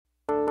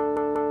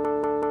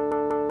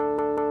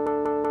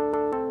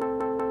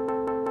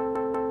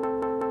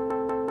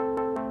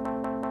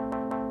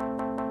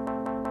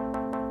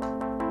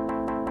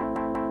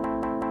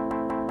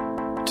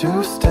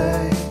to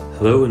stay.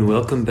 Hello and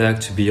welcome back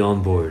to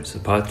Beyond Boards, a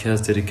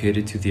podcast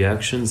dedicated to the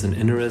actions and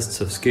interests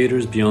of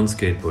skaters beyond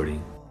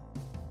skateboarding.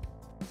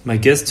 My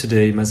guest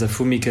today,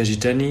 Masafumi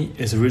Kajitani,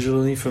 is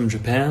originally from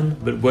Japan,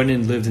 but went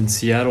and lived in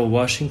Seattle,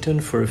 Washington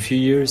for a few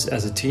years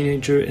as a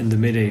teenager in the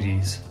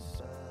mid-80s.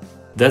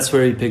 That's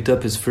where he picked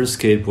up his first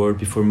skateboard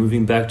before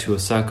moving back to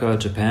Osaka,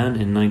 Japan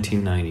in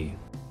 1990.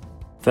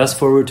 Fast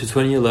forward to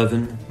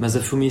 2011,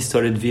 Masafumi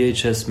started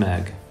VHS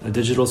Mag, a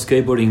digital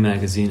skateboarding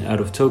magazine out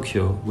of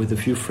Tokyo with a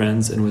few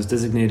friends, and was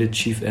designated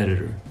chief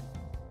editor.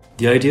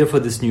 The idea for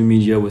this new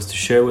media was to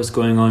share what's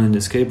going on in the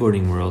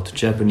skateboarding world to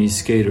Japanese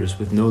skaters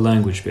with no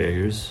language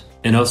barriers,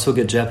 and also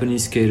get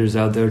Japanese skaters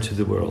out there to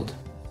the world.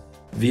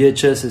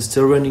 VHS is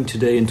still running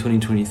today in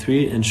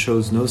 2023 and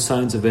shows no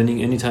signs of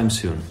ending anytime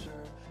soon.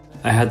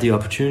 I had the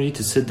opportunity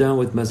to sit down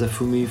with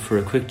Masafumi for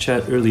a quick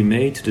chat early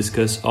May to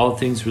discuss all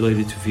things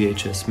related to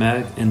VHS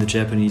Mag and the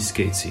Japanese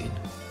skate scene.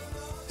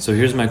 So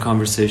here's my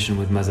conversation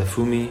with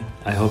Masafumi.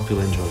 I hope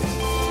you'll enjoy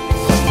it.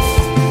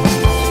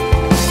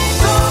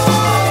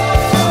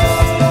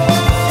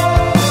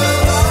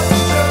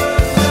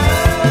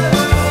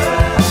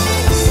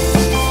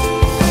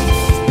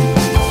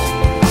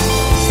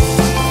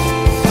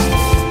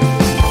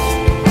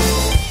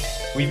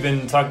 We've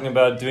been talking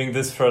about doing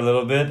this for a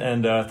little bit,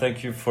 and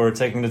thank you for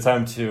taking the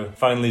time to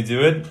finally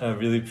do it. I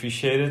really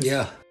appreciate it.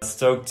 Yeah.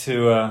 Stoked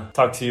to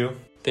talk to you.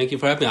 Thank you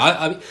for having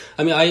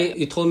me.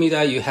 You told me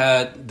that you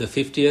had the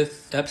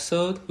 50th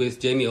episode with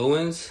Jamie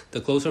Owens,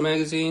 the Closer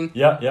magazine.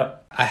 Yeah.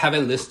 I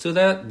haven't listened to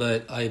that,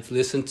 but I've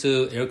listened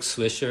to Eric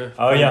Swisher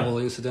from the whole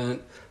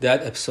incident.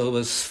 That episode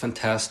was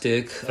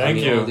fantastic.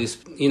 Thank you. All these,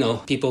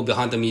 people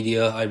behind the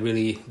media,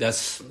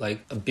 that's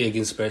like a big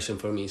inspiration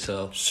for me.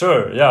 So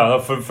sure, yeah,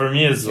 for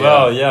me as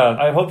well. Yeah,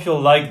 I hope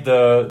you'll like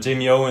the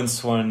Jamie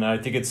Owens one. I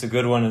think it's a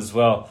good one as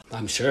well.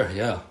 I'm sure,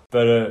 yeah.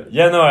 But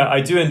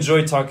I do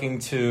enjoy talking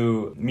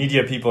to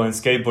media people in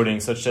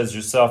skateboarding, such as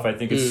yourself. I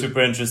think it's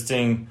super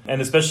interesting.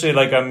 And especially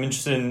I'm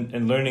interested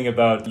in learning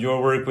about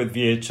your work with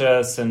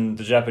VHS and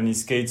the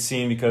Japanese skate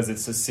scene, because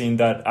it's a scene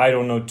that I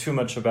don't know too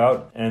much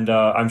about. And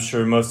I'm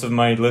sure most of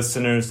my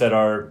listeners that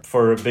are,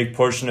 for a big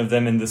portion of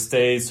them in the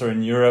States or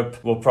in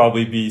Europe, will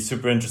probably be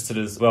super interested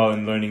as well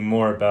in learning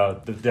more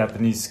about the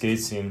Japanese skate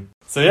scene.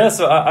 So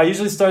I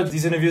usually start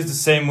these interviews the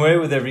same way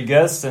with every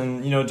guest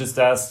and, just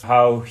ask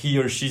how he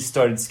or she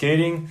started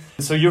skating.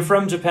 So you're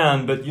from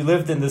Japan, but you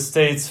lived in the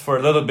States for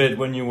a little bit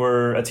when you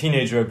were a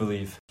teenager, I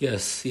believe.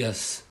 Yes.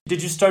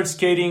 Did you start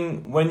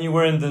skating when you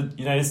were in the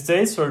United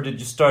States, or did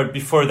you start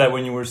before that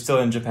when you were still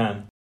in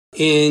Japan?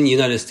 In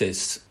United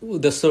States.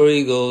 The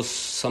story goes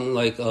something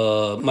like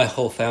my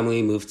whole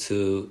family moved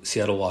to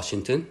Seattle,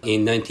 Washington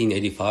in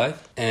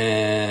 1985,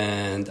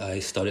 and I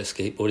started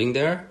skateboarding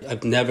there.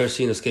 I've never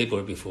seen a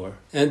skateboard before.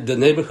 And the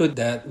neighborhood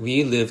that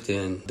we lived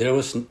in, there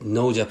was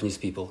no Japanese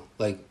people.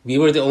 We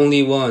were the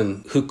only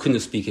one who couldn't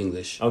speak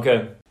English.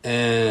 Okay.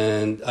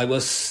 And I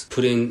was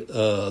put in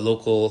a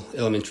local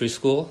elementary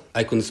school.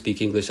 I couldn't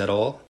speak English at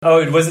all. Oh,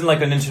 it wasn't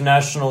like an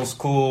international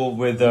school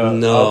with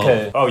No.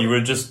 Okay. Oh, you were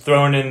just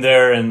thrown in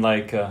there and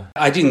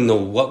I didn't know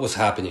what was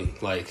happening.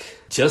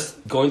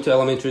 Just going to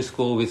elementary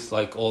school with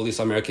all these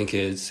American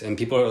kids, and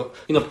people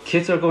are,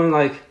 kids are going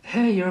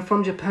hey, you're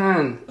from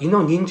Japan. You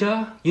know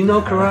ninja? You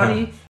know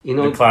karate?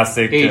 The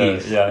classic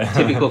 80s.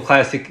 Typical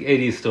classic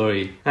 80s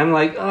story. I'm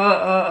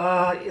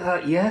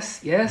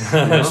yes.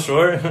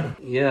 Sure.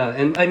 Yeah,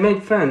 and I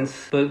made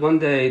friends, but one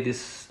day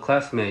this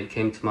classmate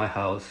came to my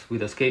house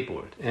with a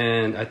skateboard,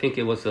 and I think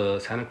it was a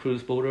Santa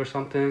Cruz board or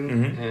something,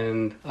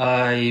 and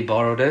I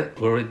borrowed it,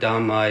 rode it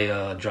down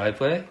my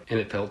driveway, and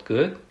it felt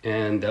good,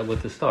 and that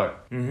was the start.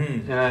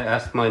 And I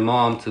asked my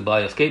mom to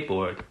buy a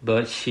skateboard,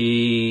 but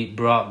she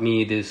brought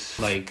me this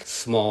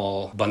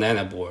small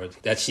banana board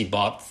that she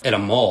bought at a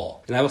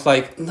mall, and I was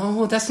like,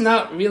 no, that's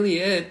not really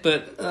it,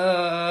 but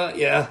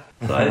yeah.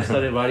 So I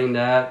started riding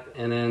that,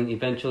 and then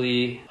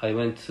eventually I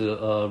went to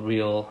a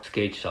real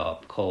skate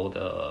shop called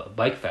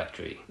Bike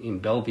Factory in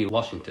Bellevue,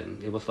 Washington.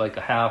 It was like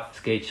a half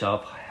skate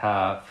shop,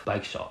 half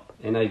bike shop.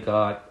 And I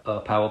got a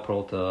Power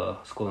Pro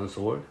Skull and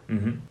Sword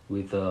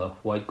with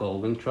white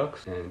gold wing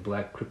trucks and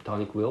black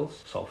Kryptonic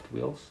wheels, soft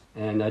wheels.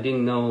 And I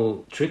didn't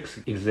know tricks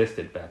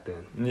existed back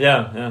then.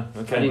 Yeah,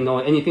 okay. I didn't know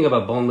anything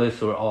about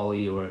boneless or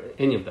ollie or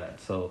any of that.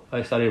 So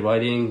I started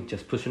riding,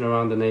 just pushing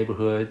around the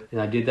neighborhood.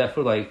 And I did that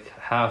for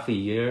half a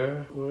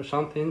year or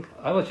something.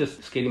 I was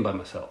just skating by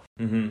myself.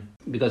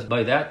 Because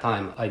by that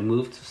time, I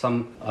moved to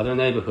some other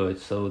neighborhood.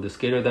 So the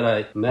skater that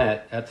I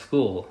met at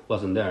school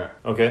wasn't there.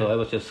 Okay. So I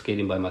was just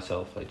skating by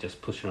myself,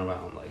 just pushing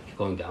around,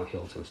 going down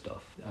hills and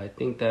stuff. I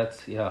think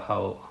that's,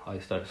 how I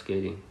started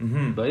skating.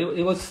 But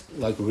it was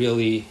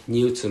really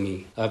new to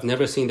me. I've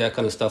never seen that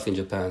kind of stuff in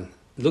Japan.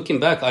 Looking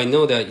back, I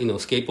know that,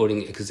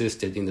 skateboarding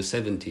existed in the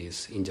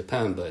 70s in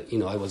Japan, but,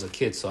 I was a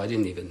kid, so I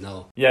didn't even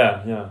know.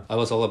 Yeah. I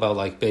was all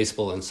about,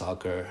 baseball and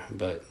soccer.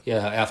 But,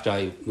 after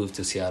I moved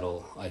to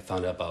Seattle, I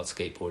found out about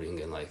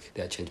skateboarding, and,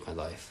 that changed my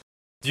life.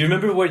 Do you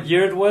remember what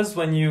year it was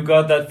when you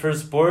got that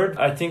first board?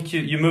 I think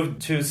you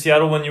moved to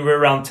Seattle when you were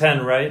around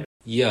 10, right?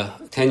 Yeah,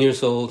 10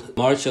 years old,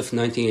 March of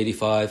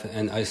 1985,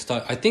 and I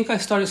think I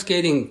started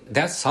skating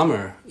that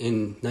summer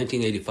in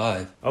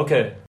 1985.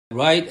 Okay.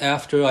 Right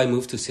after I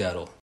moved to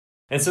Seattle.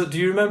 And so do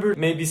you remember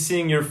maybe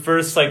seeing your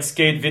first like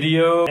skate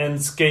video and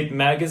skate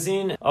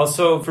magazine?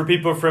 Also for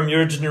people from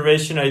your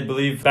generation, I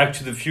believe Back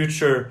to the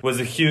Future was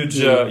a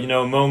huge,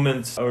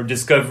 moment or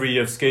discovery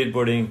of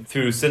skateboarding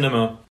through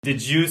cinema.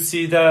 Did you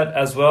see that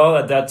as well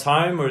at that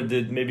time, or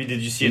did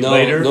you see it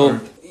later? No.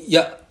 Or?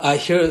 Yeah, I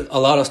hear a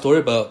lot of story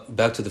about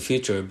Back to the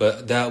Future,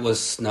 but that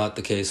was not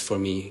the case for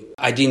me.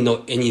 I didn't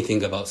know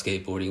anything about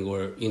skateboarding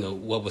or,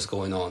 what was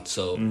going on.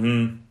 So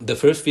the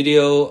first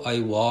video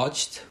I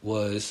watched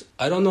was,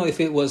 I don't know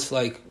if it was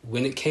like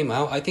when it came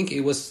out, I think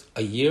it was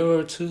a year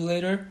or two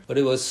later, but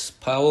it was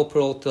Powell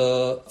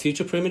Peralta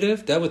Future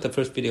Primitive. That was the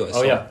first video I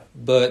saw. Yeah.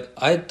 But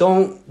I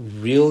don't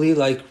really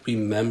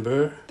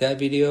remember that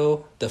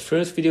video. The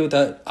first video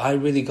that I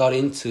really got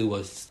into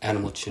was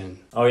Animal Chin.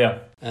 Oh, yeah.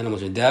 Animal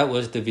Chin. That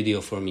was the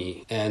video for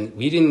me. And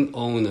we didn't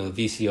own a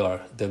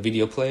VCR, the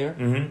video player.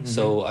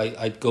 So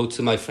I'd go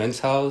to my friend's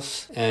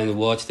house and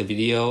watch the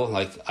video.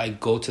 Like, I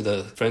go to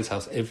the friend's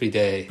house every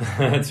day.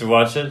 To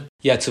watch it?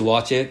 Yeah, to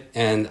watch it.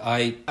 And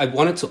I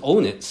wanted to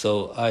own it.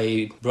 So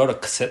I brought a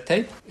cassette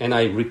tape and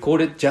I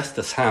recorded just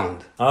the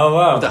sound. Oh,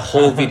 wow. Of the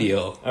whole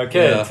video.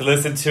 Okay, yeah. To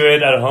listen to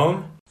it at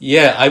home?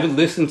 Yeah, I would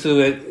listen to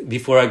it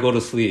before I go to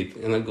sleep.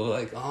 And I'd go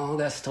like, oh,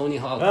 that's Tony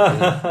Hawk.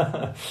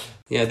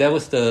 Yeah, that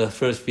was the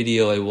first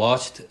video I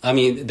watched. I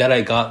mean, that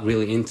I got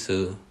really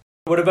into.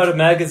 What about a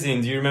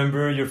magazine? Do you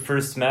remember your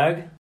first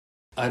mag?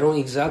 I don't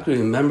exactly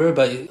remember,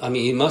 but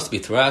it must be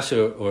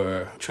Thrasher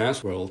or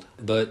Transworld.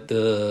 But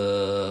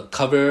the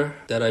cover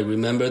that I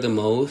remember the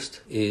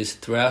most is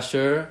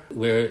Thrasher,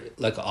 where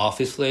like an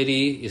office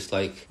lady is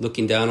like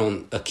looking down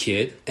on a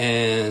kid.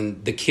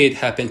 And the kid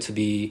happened to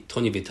be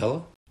Tony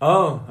Vitello.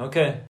 Oh,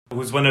 okay.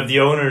 Who's one of the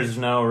owners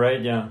now,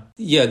 right? Yeah.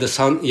 Yeah, the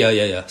son.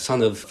 Yeah.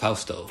 Son of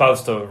Fausto.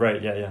 Fausto, right?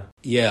 Yeah.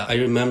 Yeah, I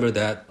remember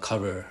that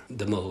cover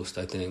the most,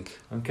 I think.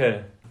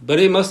 Okay.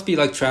 But it must be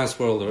like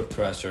Transworld or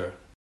Thrasher.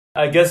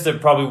 I guess there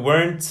probably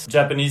weren't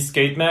Japanese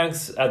skate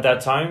mags at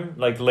that time,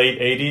 like late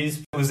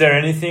 80s. Was there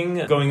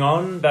anything going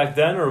on back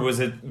then, or was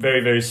it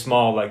very, very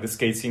small, like the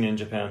skate scene in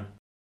Japan?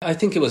 I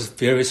think it was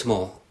very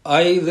small.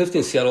 I lived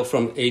in Seattle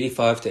from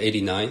 85 to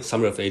 89,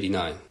 summer of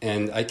 89.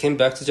 And I came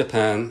back to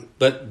Japan,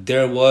 but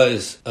there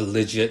was a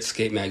legit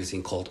skate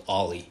magazine called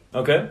Ollie.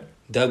 Okay.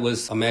 That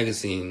was a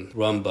magazine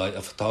run by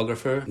a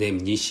photographer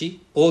named Nishi.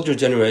 Older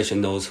generation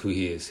knows who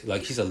he is.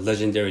 Like, he's a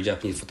legendary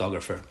Japanese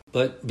photographer.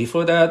 But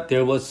before that,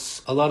 there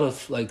was a lot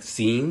of like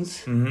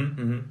zines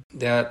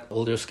that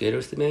older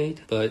skaters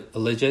made. But a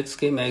legit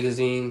skate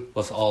magazine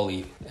was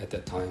Ollie at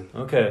that time.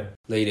 Okay.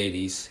 Late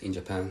 80s in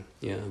Japan.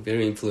 Yeah,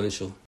 very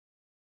influential.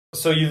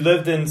 So you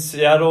lived in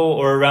Seattle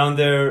or around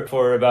there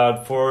for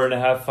about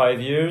 4.5, 5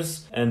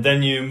 years, and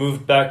then you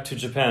moved back to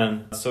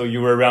Japan. So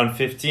you were around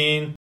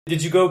 15.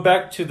 Did you go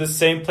back to the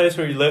same place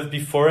where you lived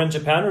before in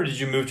Japan, or did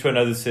you move to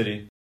another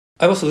city?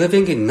 I was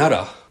living in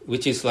Nara,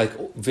 which is like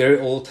very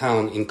old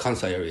town in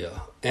Kansai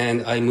area.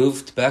 And I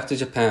moved back to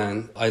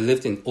Japan. I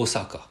lived in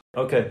Osaka.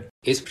 Okay.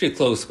 It's pretty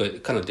close,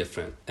 but kind of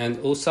different. And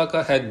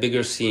Osaka had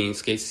bigger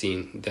skate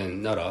scene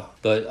than Nara.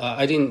 But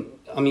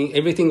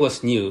everything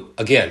was new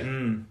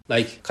again.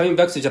 Like, coming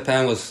back to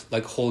Japan was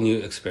like a whole new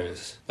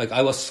experience. Like,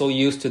 I was so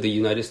used to the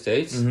United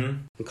States.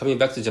 And coming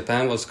back to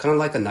Japan was kind of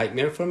like a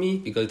nightmare for me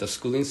because the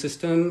schooling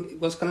system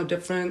was kind of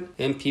different.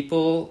 And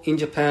people in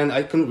Japan,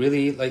 I couldn't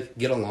really like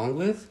get along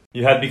with.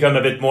 You had become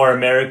a bit more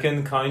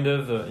American, kind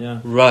of, yeah.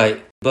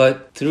 Right.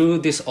 But through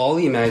this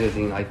Ollie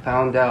magazine, I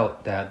found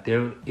out that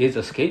there is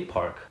a skate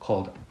park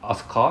called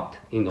Ascot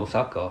in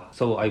Osaka.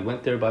 So I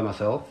went there by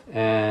myself.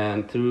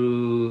 And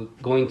through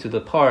going to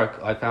the park,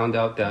 I found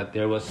out that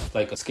there was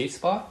like a skate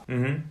spot.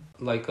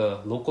 Like a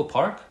local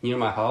park near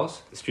my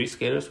house. Street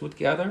skaters would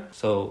gather.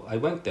 So I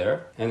went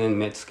there and then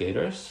met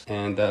skaters.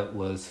 And that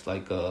was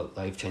like a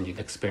life-changing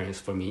experience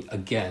for me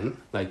again.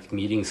 Like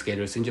meeting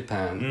skaters in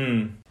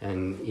Japan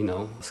and,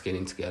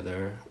 skating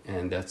together.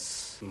 And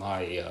that's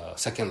my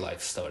second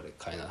life started,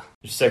 kind of.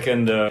 Your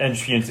second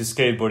entry into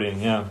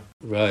skateboarding, yeah.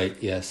 Right,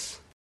 yes.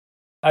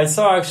 I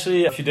saw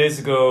actually a few days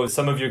ago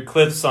some of your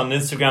clips on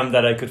Instagram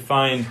that I could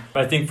find,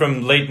 I think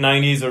from late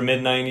 90s or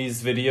mid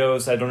 90s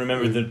videos. I don't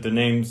remember the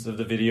names of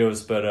the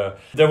videos, but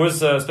there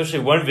was especially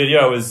one video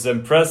I was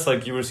impressed.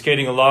 Like, you were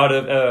skating a lot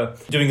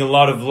of, doing a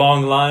lot of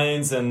long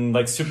lines and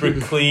like super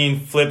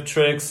clean flip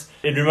tricks.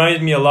 It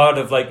reminded me a lot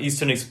of like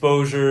Eastern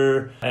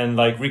Exposure and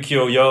like Ricky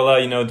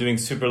Oyola, doing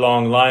super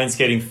long lines,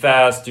 skating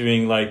fast,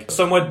 doing like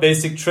somewhat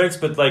basic tricks,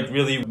 but like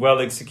really well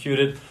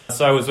executed.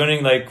 So I was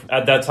wondering, like,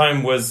 at that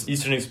time, was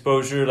Eastern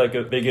Exposure like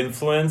a big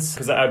influence?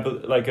 Because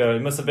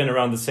it must have been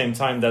around the same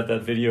time that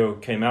video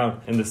came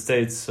out in the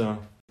States. So.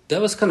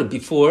 That was kind of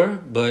before,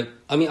 but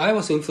I mean, I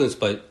was influenced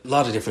by a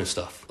lot of different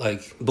stuff,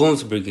 like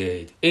Bones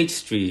Brigade, H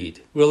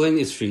Street, Real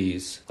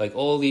Industries, like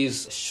all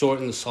these short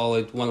and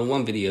solid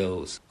one-on-one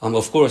videos.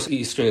 Of course,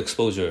 Eastern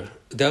Exposure.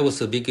 That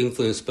was a big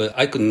influence, but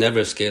I could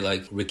never skate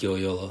like Ricky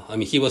Oyola. I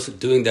mean, he was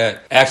doing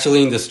that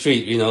actually in the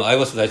street, you know. I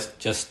was like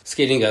just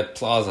skating at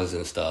plazas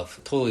and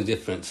stuff. Totally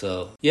different.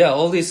 So, yeah,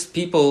 all these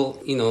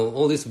people, you know,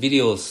 all these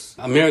videos,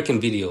 American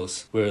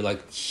videos were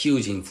like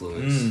huge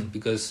influence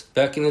because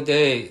back in the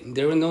day,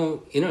 there were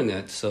no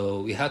internet.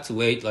 So we had to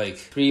wait like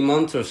 3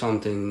 months or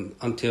something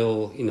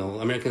until, you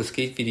know, American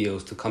skate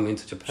videos to come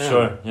into Japan.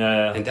 Sure,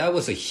 yeah. And that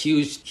was a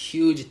huge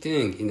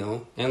thing, you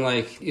know. And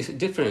like, it's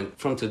different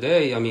from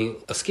today. I mean,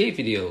 a skate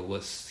video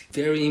was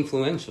very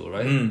influential,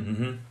 right?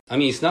 I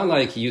mean, it's not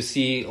like you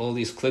see all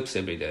these clips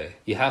every day.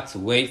 You have to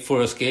wait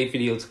for a skate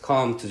video to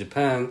come to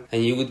Japan,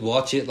 and you would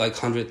watch it like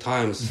 100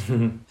 times.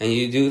 And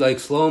you do like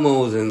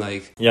slow-mos and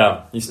like...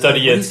 Yeah, you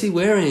study it. it. What is he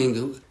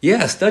wearing?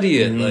 Yeah,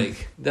 study it.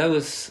 Like, that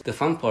was the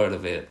fun part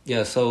of it.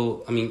 Yeah,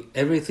 so, I mean,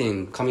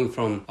 everything coming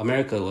from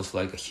America was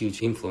like a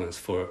huge influence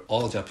for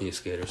all Japanese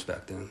skaters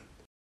back then.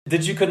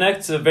 Did you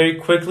connect very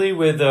quickly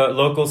with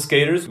local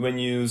skaters when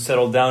you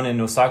settled down in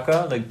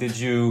Osaka? Like, did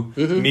you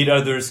meet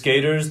other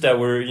skaters that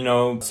were, you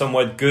know,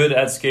 somewhat good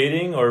at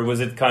skating? Or was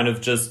it kind of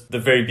just the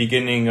very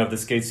beginning of the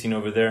skate scene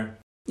over there?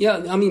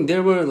 Yeah, I mean,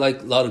 there were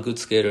like a lot of good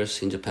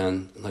skaters in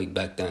Japan, like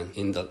back then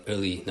in the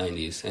early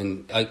 90s.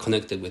 And I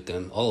connected with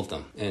them, all of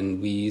them.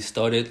 And we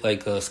started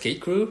like a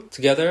skate crew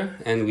together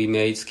and we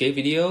made skate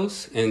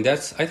videos. And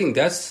I think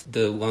that's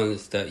the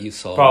ones that you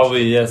saw.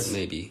 Probably, yes.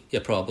 Maybe. Yeah,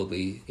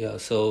 probably. Yeah.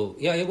 So,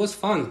 yeah, it was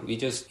fun. We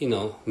just, you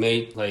know,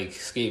 made like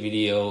skate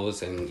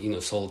videos and, you know,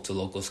 sold to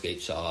local skate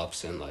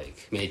shops and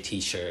like made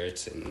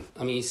t-shirts. And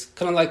I mean, it's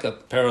kind of like a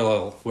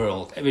parallel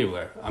world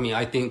everywhere. I mean,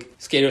 I think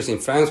skaters in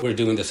France were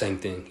doing the same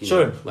thing.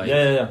 Sure. Know?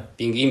 Like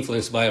being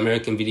influenced by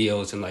American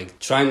videos and like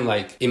trying to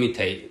like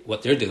imitate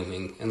what they're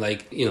doing and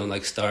like, you know,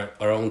 like start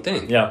our own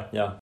thing.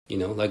 Yeah. You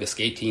know, like a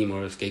skate team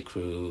or a skate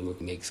crew,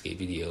 make skate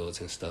videos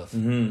and stuff.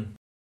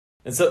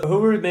 And so who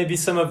were maybe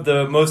some of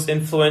the most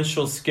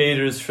influential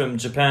skaters from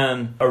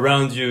Japan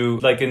around you,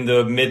 like in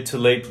the mid to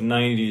late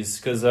 90s?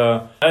 Because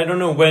I don't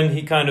know when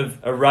he kind of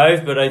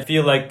arrived, but I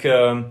feel like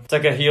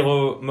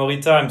Takahiro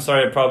Morita, I'm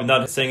sorry, I'm probably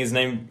not saying his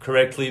name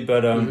correctly,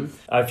 but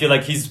I feel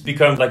like he's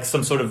become like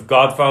some sort of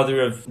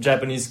godfather of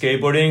Japanese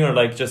skateboarding or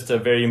like just a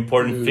very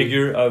important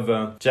figure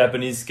of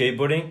Japanese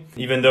skateboarding.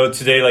 Even though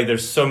today, like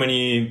there's so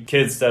many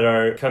kids that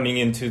are coming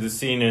into the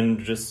scene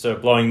and just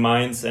blowing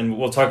minds. And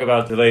we'll talk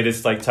about the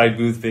latest like Tight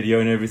Booth video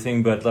and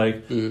everything, but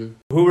like who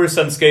were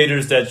some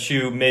skaters that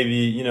you maybe,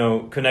 you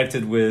know,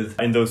 connected with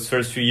in those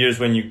first few years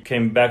when you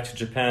came back to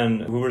Japan?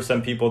 Who were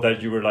some people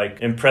that you were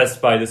like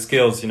impressed by the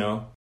skills, you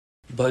know?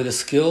 By the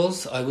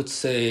skills, I would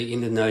say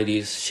in the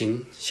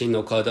 90s, Shin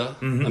Okada.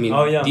 I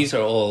mean, these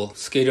are all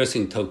skaters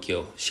in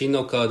Tokyo. Shin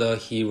Okada,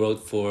 he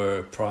rode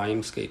for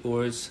Prime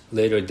Skateboards.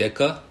 Later,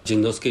 Deka.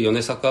 Junnosuke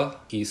Yonesaka,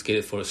 he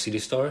skated for City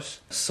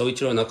Stars.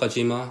 Soichiro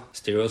Nakajima,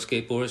 Stereo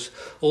Skateboards.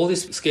 All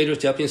these skaters,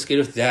 Japanese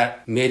skaters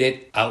that made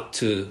it out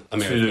to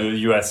America. To the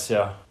US,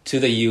 yeah. To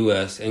the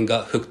US and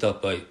got hooked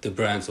up by the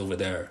brands over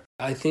there.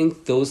 I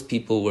think those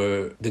people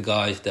were the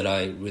guys that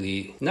I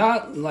really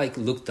not like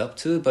looked up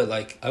to, but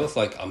like I was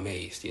like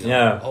amazed, you know.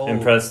 Yeah,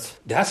 impressed.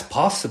 That's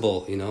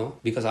possible, you know,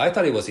 because I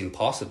thought it was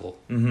impossible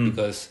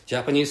because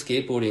Japanese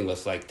skateboarding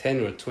was like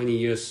 10 or 20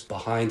 years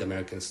behind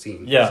American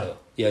scene. Yeah. So,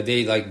 yeah,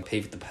 they like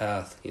paved the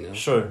path, you know.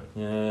 Sure.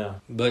 Yeah.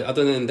 But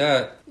other than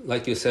that,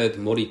 like you said,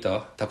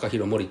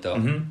 Takahiro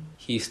Morita,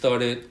 he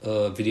started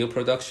a video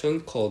production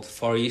called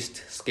Far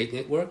East Skate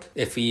Network,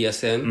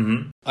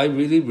 FESN. I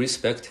really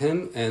respect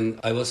him and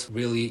I was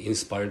really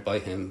inspired by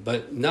him,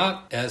 but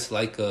not as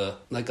like a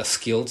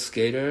skilled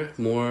skater,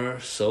 more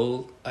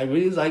so I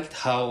really liked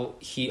how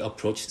he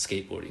approached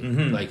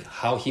skateboarding, like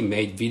how he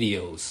made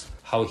videos,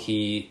 how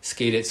he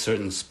skated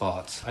certain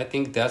spots. I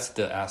think that's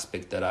the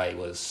aspect that I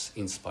was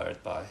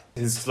inspired by.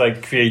 It's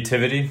like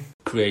creativity.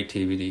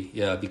 Creativity,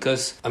 yeah,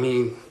 because I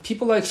mean,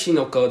 people like Shin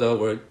Okada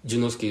or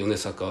Junnosuke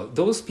Yonesaka,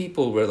 those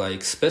people were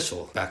like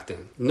special back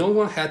then. No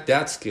one had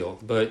that skill,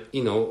 but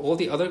you know, all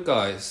the other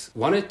guys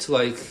wanted to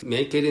like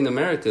make it in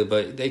America,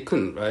 but they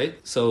couldn't, right?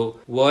 So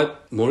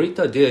what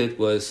Morita did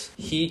was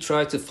he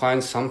tried to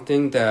find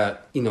something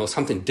that, you know,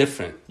 something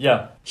different.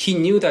 Yeah. He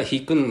knew that he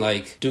couldn't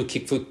like do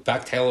kickflip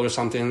backtail or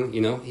something,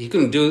 you know, he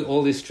couldn't do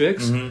all these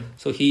tricks.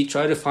 So he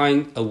tried to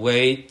find a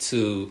way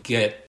to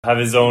have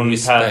his own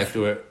respect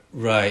path.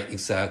 Right,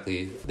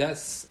 exactly.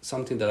 That's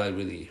something that I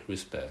really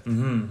respect.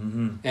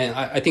 And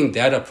I think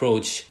that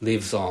approach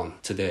lives on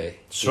today.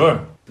 Sure. You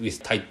know,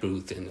 with Tight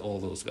Booth and all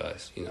those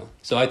guys, you know.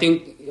 So I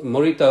think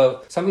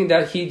Morita, something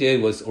that he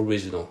did was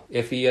original.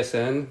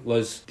 FESN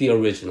was the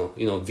original,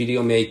 you know,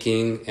 video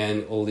making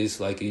and all this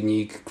like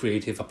unique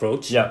creative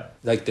approach. Yeah.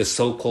 Like the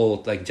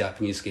so-called like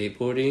Japanese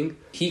skateboarding.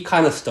 He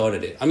kind of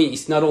started it. I mean,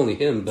 it's not only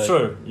him, but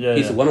sure.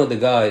 he's one of the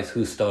guys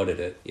who started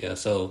it. Yeah,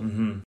 so...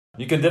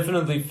 You can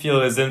definitely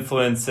feel his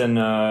influence in,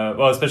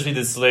 especially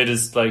this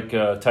latest,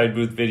 Tide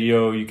Booth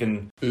video. You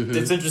can,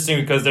 It's interesting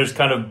because there's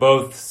kind of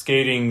both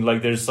skating,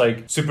 like there's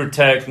like super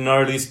tech,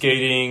 gnarly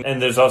skating,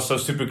 and there's also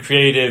super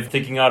creative,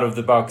 thinking out of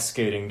the box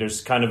skating.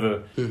 There's kind of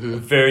a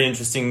very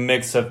interesting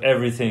mix of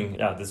everything.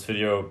 Yeah, this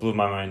video blew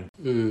my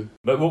mind.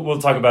 But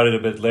we'll talk about it a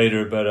bit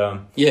later, but...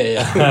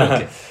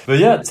 Okay. But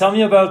yeah, tell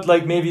me about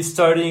like maybe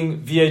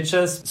starting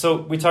VHS.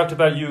 So we talked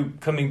about you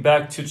coming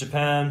back to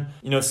Japan,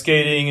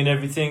 skating and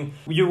everything.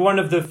 You're one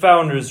of the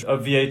founders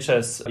of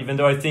VHS, even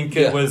though I think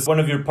it was one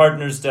of your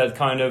partners that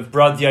kind of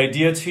brought the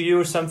idea to you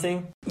or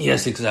something.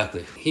 Yes,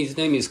 exactly. His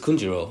name is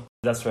Kunjiro.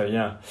 That's right,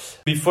 yeah.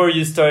 Before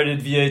you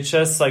started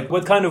VHS, like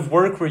what kind of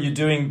work were you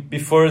doing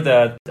before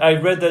that? I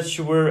read that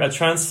you were a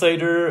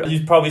translator.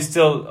 You probably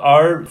still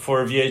are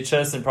for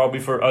VHS and probably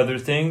for other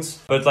things.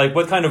 But like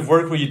what kind of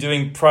work were you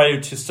doing prior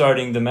to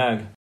starting the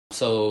mag?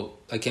 So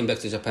I came back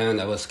to Japan.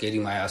 I was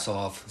skating my ass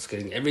off,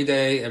 skating every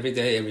day.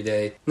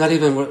 Not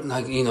even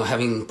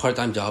having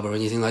part-time job or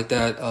anything like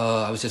that.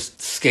 I was just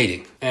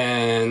skating.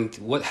 And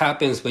what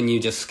happens when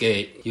you just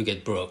skate? You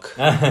get broke.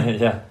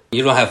 Yeah.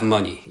 You don't have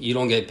money. You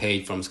don't get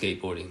paid from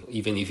skateboarding,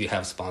 even if you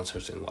have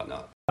sponsors and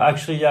whatnot.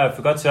 Actually, yeah, I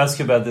forgot to ask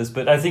you about this,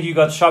 but I think you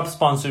got shop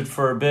sponsored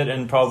for a bit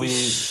and probably...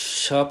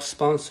 Shop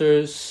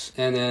sponsors,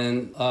 and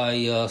then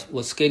I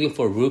was skating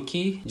for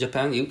Rookie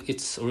Japan.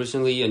 It's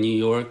originally a New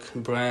York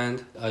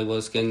brand. I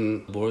was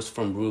getting boards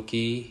from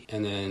Rookie,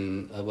 and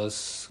then I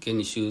was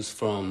getting shoes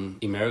from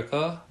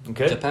America,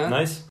 Japan.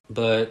 Nice.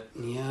 But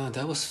yeah,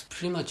 that was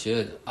pretty much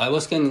it. I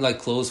was getting like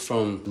clothes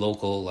from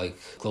local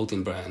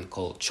clothing brand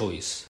called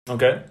Choice.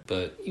 Okay.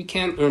 But you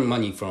can't earn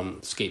money from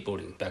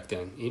skateboarding back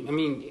then. I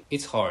mean,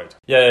 it's hard.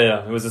 Yeah.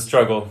 It was a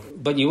struggle.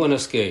 But you want to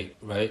skate,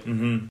 right?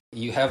 Mm-hmm.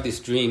 You have this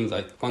dream,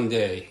 like one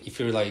day, if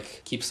you're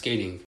like, keep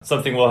skating.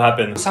 Something will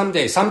happen.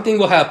 Someday, something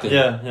will happen.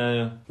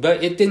 Yeah.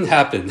 But it didn't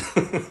happen.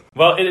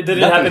 Well, it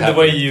didn't happen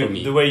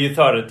the way you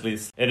thought, at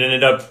least. It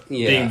ended up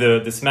being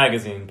this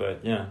magazine,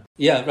 but yeah.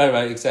 Yeah,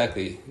 right,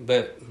 exactly.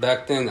 But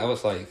back then, I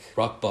was like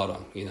rock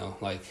bottom,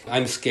 like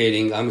I'm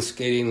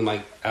skating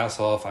my ass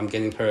off, I'm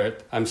getting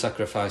hurt, I'm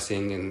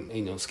sacrificing, and,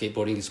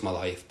 skateboarding is my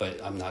life,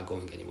 but I'm not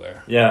going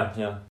anywhere.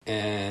 Yeah.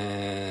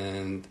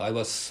 And I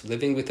was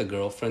living with a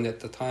girlfriend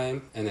at the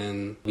time, and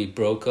then we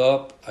broke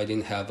up. I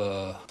didn't have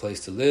a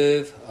place to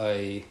live.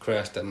 I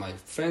crashed at my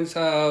friend's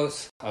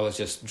house. I was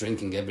just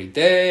drinking every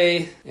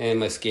day, and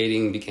my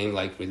skating became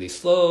like really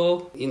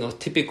slow.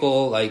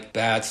 Typical like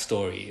bad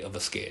story of a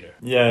skater.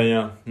 Yeah.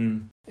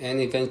 Mm.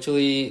 And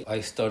eventually I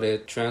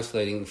started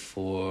translating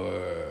for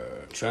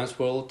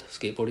Transworld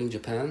Skateboarding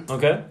Japan.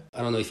 Okay.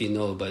 I don't know if you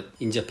know, but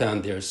in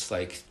Japan there's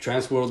like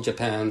Transworld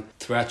Japan,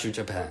 Thrasher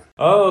Japan.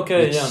 Oh,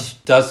 okay,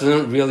 which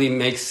doesn't really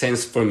make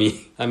sense for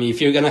me. I mean,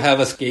 if you're gonna have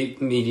a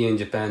skate media in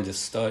Japan,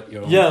 just start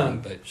your own thing.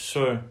 But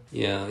sure.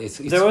 Yeah, it's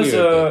there was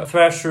weird, a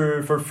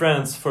Thrasher for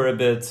France for a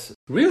bit.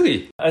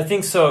 Really? I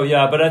think so,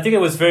 yeah. But I think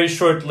it was very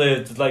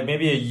short-lived, like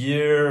maybe a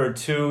year or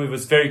two. It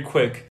was very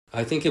quick.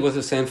 I think it was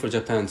the same for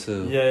Japan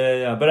too.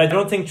 Yeah. But I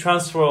don't think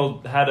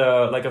Transworld had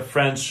a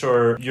French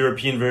or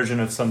European version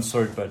of some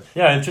sort. But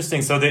yeah,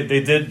 interesting. So they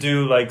did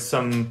do like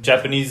some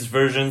Japanese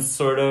versions,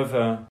 sort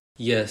of.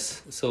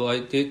 Yes. So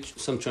I did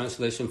some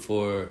translation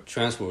for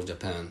Transworld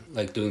Japan,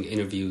 like doing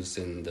interviews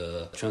and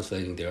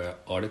translating their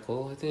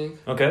article, I think.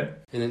 Okay.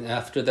 And then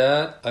after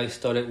that, I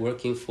started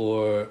working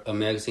for a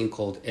magazine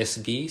called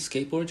SB,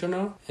 Skateboard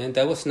Journal. And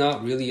that was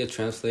not really a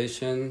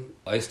translation.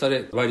 I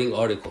started writing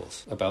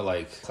articles about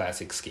like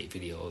classic skate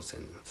videos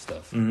and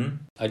stuff. Mm-hmm.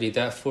 I did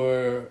that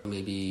for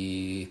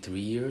maybe 3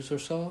 years or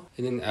so.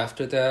 And then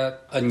after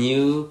that, a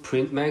new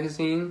print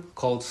magazine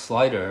called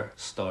Slider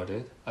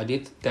started. I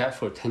did that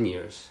for 10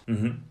 years.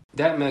 Mm-hmm.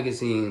 That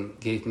magazine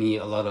gave me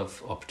a lot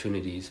of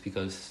opportunities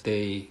because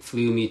they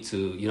flew me to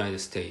United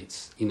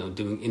States,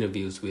 doing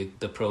interviews with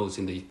the pros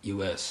in the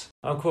US.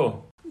 Oh,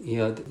 cool.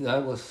 Yeah,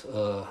 that was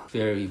a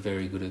very,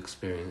 very good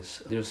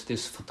experience. There's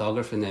this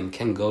photographer named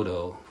Ken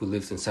Godo who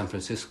lives in San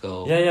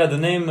Francisco. Yeah, the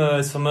name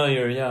is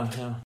familiar,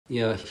 yeah.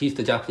 Yeah, he's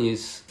the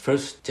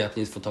first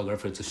Japanese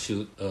photographer to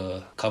shoot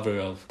a cover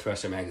of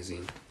Thrasher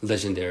magazine.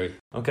 Legendary.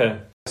 Okay.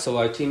 So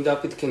I teamed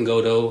up with Ken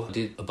Godo,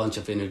 did a bunch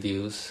of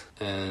interviews,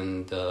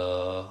 and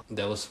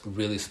that was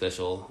really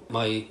special.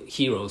 My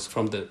heroes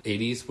from the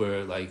 80s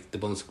were like the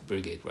Bones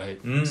Brigade, right?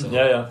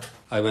 Yeah.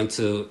 I went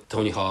to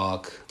Tony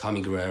Hawk,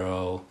 Tommy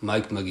Guerrero,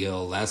 Mike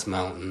McGill, Lance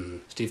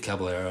Mountain, Steve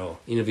Caballero,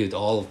 interviewed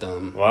all of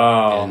them.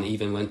 Wow. And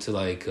even went to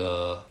like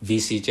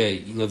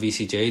VCJ. You know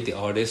VCJ, the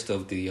artist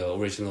of the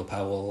original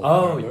Powell.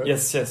 Oh, artwork?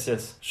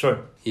 Yes. Sure.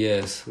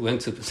 Yes,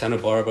 went to Santa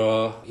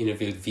Barbara,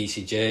 interviewed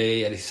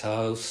VCJ at his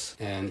house,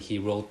 and he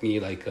wrote me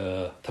like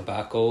a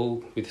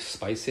tobacco with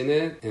spice in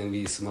it, and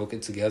we smoked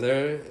it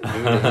together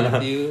during the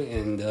interview.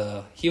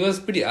 And he was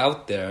pretty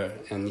out there,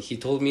 and he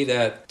told me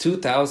that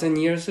 2,000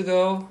 years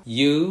ago,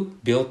 you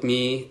built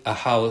me a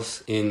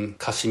house in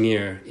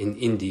Kashmir in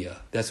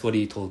India. That's what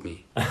he told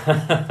me.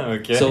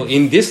 Okay. So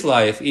in this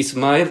life, it's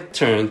my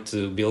turn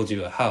to build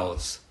you a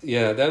house.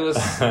 Yeah, that was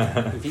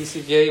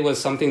VCJ was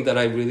something that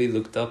I really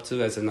looked up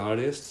to as an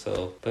artist.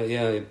 So, but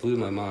yeah, it blew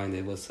my mind.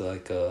 It was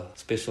like a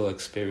special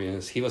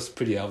experience. He was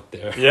pretty out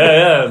there.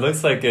 Yeah, it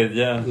looks like it.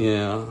 Yeah.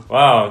 Yeah.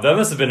 Wow, that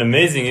must have been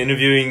amazing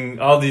interviewing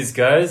all these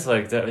guys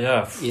like that.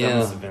 Yeah, Yeah. That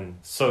must have been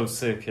so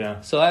sick.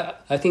 Yeah. So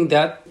I think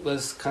that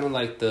was kind of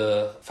like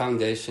the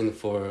foundation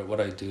for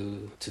what I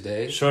do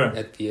today. Sure.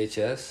 At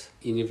VHS,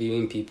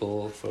 interviewing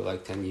people for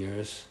like 10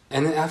 years.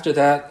 And then after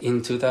that,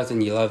 in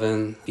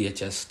 2011,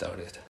 VHS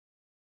started.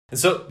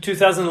 So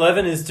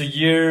 2011 is the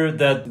year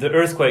that the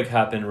earthquake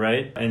happened,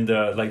 right? And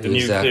the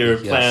nuclear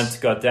plant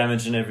got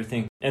damaged and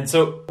everything. And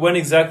so when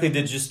exactly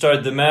did you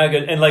start the mag?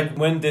 And like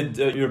when did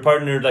your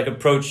partner like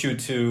approach you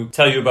to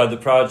tell you about the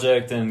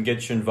project and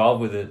get you involved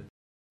with it?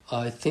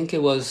 I think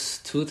it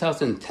was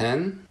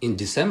 2010 in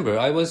December.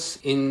 I was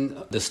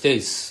in the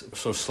States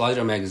for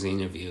Slider magazine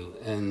interview,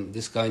 and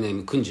this guy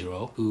named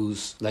Kunjiro,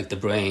 who's like the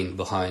brain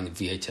behind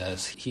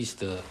VHS, he's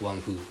the one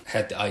who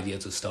had the idea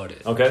to start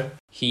it. Okay.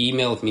 He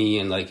emailed me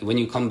and like, when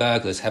you come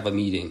back, let's have a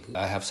meeting.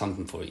 I have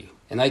something for you.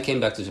 And I came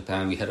back to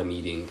Japan, we had a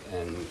meeting,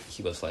 and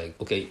he was like,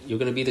 okay, you're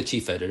going to be the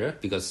chief editor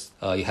because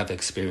you have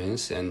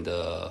experience and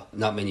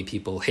not many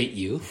people hate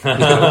you. You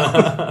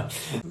know?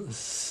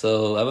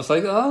 So I was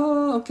like,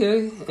 oh,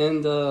 okay.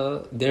 And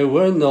there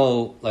were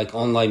no like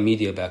online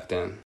media back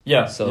then.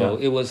 Yeah. So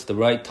it was the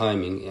right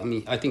timing. I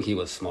mean, I think he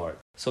was smart.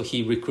 So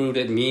he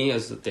recruited me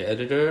as the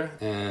editor,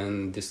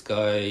 and this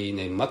guy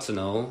named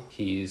Matsuno,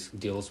 he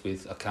deals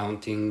with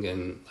accounting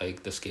and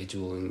like the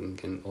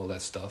scheduling and all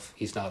that stuff.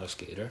 He's not a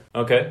skater.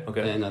 Okay.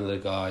 And another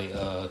guy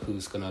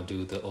who's gonna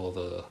do all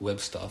the web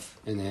stuff,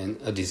 and then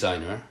a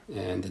designer.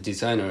 And the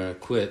designer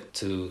quit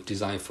to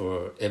design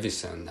for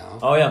Evisen now.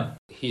 Oh yeah.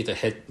 He's the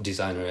head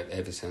designer at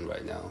Evisen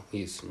right now.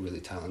 He's really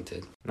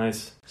talented.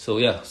 Nice. So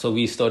yeah, so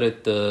we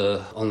started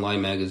the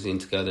online magazine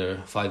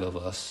together, 5 of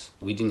us.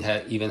 We didn't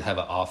even have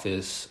an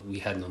office. We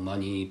had no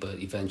money, but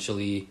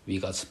eventually we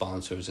got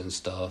sponsors and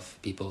stuff.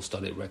 People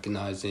started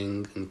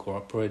recognizing and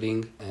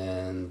cooperating,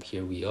 and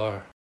here we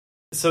are.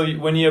 So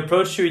when he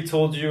approached you, he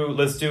told you,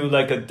 let's do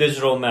like a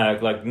digital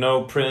mag, like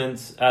no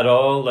print at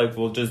all, like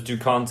we'll just do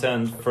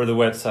content for the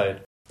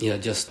website. Yeah,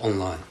 just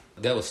online.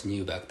 That was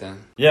new back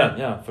then.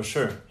 Yeah, for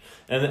sure.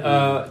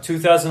 And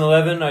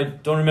 2011, I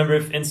don't remember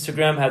if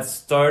Instagram had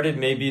started,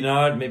 maybe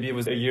not, maybe it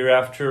was a year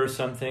after or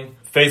something.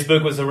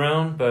 Facebook was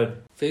around,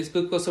 but...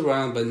 Facebook was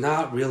around, but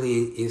not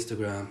really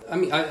Instagram. I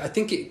mean, I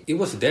think it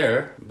was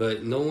there,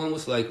 but no one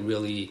was like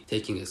really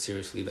taking it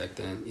seriously back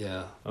then,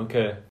 yeah.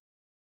 Okay.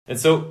 And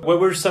so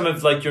what were some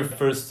of like your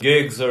first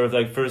gigs or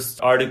like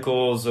first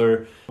articles,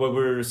 or what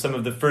were some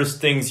of the first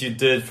things you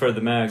did for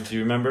the mag? Do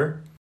you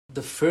remember?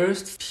 The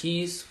first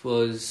piece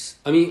was,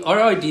 I mean, our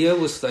idea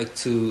was like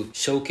to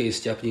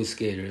showcase Japanese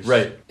skaters.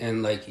 Right.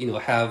 And like,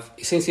 have,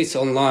 since it's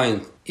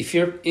online, if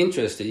you're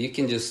interested, you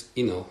can just,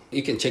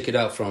 you can check it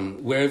out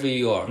from wherever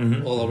you are,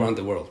 all around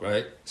the world,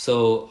 right?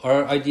 So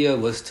our idea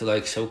was to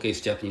like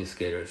showcase Japanese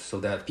skaters so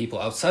that people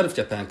outside of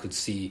Japan could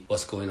see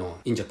what's going on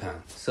in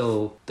Japan.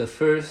 So the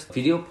first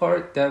video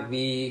part that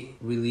we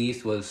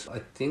released was,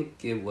 I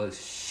think it was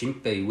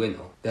Shinpei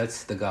Ueno.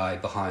 That's the guy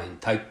behind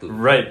Type Boot.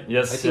 Right,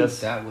 yes, I think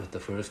that was the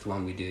first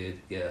one we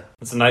did, yeah.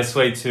 It's a nice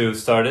way to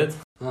start it.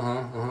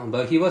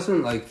 But he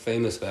wasn't like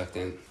famous back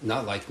then.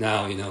 Not like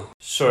now,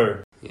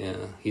 Sure. Yeah,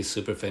 he's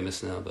super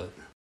famous now, but...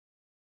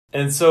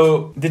 And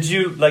so, did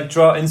you like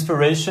draw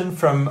inspiration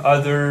from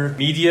other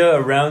media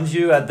around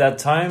you at that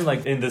time,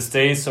 like in the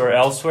States or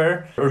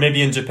elsewhere? Or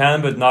maybe in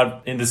Japan, but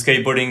not in the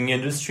skateboarding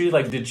industry?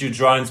 Like, did you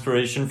draw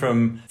inspiration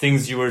from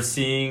things you were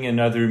seeing in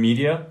other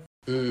media?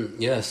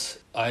 Yes.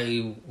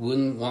 I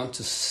wouldn't want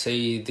to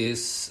say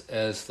this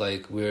as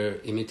like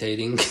we're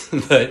imitating,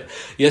 but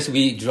yes,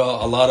 we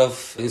draw a lot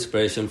of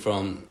inspiration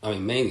from,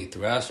 mainly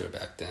Thrasher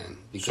back then,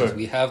 because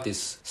we have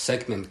this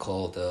segment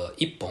called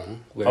Ippon,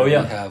 where we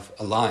have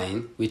a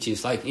line, which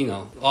is like,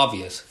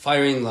 obvious,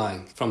 firing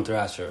line from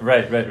Thrasher.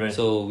 Right.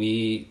 So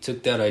we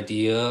took that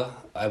idea.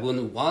 I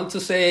wouldn't want to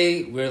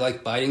say we're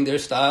like biting their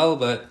style,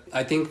 but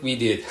I think we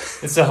did.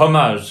 It's a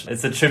homage.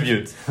 It's a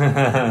tribute.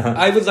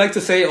 I would like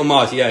to say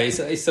homage. Yeah,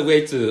 it's a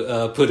way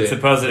to put it. It's a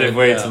positive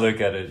way to look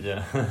at it,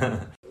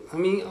 yeah. I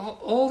mean,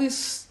 all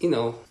these,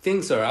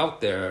 things are out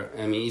there.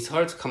 I mean, it's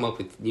hard to come up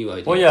with new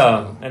ideas. Well,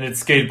 yeah, and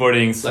it's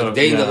skateboarding, so... Like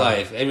day in the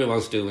life,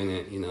 everyone's doing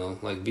it,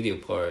 like video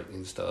part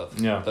and stuff.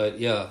 Yeah. But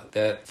yeah,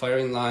 that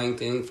firing line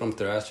thing from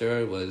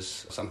Thrasher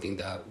was something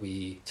that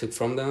we took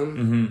from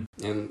them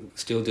and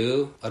still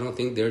do. I don't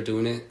think they're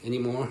doing it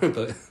anymore,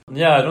 but...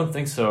 Yeah, I don't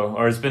think so,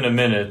 or it's been a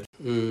minute.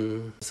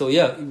 So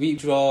yeah, we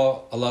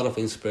draw a lot of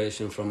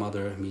inspiration from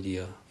other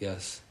media,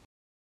 yes.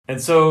 And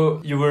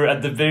so you were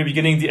at the very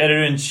beginning the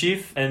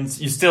editor-in-chief, and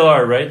you still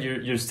are, right?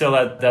 You're still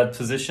at that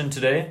position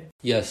today?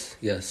 Yes.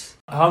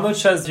 How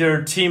much has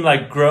your team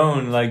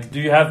grown? Do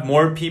you have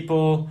more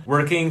people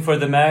working for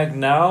the mag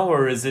now,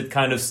 or is it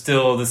kind of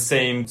still the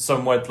same,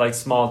 somewhat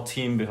small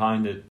team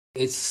behind it?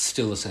 It's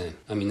still the same.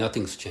 I mean,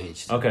 nothing's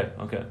changed. Okay.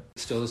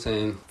 Still the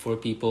same. 4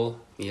 people.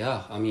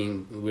 Yeah, I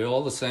mean, we're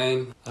all the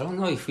same. I don't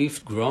know if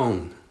we've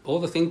grown. All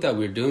the things that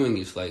we're doing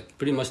is like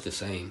pretty much the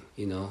same,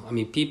 you know? I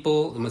mean,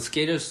 the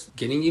skaters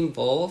getting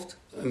involved,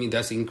 I mean,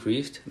 that's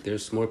increased.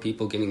 There's more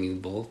people getting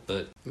involved,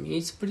 but I mean,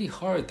 it's pretty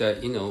hard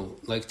that, you know,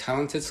 like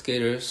talented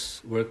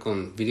skaters work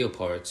on video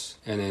parts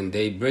and then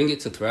they bring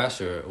it to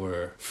Thrasher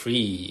or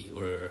Free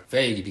or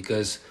Vague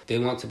because they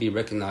want to be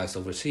recognized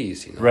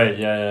overseas, you know? Right,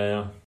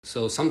 yeah.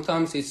 So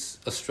sometimes it's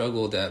a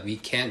struggle that we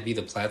can't be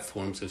the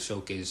platform to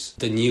showcase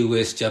the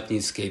newest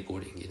Japanese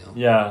skateboarding, you know?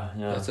 Yeah.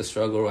 That's a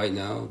struggle right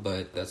now,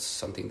 but that's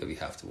something that we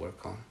have to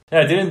work on.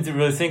 Yeah, I didn't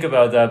really think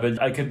about that,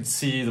 but I could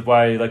see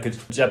why like a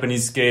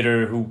Japanese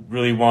skater who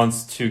really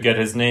wants to get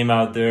his name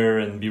out there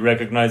and be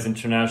recognized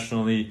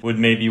internationally would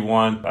maybe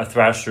want a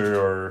Thrasher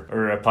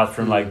or a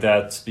platform like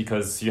that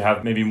because you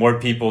have maybe more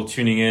people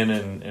tuning in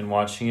and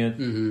watching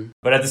it.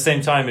 But at the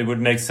same time, it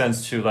would make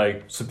sense to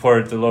like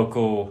support the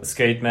local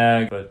skate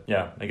mag. But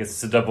yeah, I guess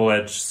it's a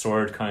double-edged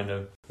sword kind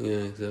of. Yeah,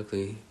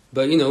 exactly.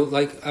 But, you know,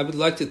 like, I would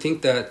like to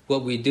think that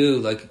what we do,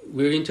 like,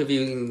 we're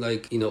interviewing,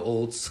 like, you know,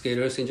 old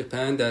skaters in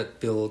Japan that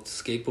built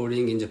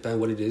skateboarding in Japan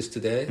what it is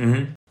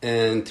today.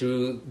 And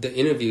through the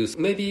interviews,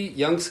 maybe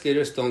young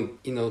skaters don't,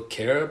 you know,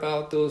 care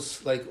about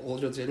those, like,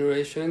 older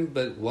generation.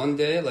 But one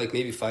day, like,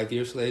 maybe 5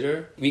 years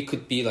later, we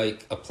could be,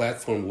 like, a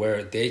platform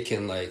where they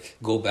can, like,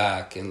 go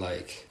back and,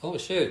 like, oh,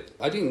 shit,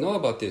 I didn't know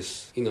about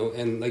this, you know.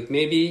 And, like,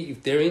 maybe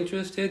if they're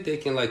interested, they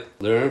can, like,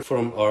 learn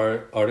from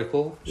our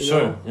article. You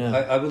know? Yeah.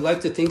 I would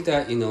like to think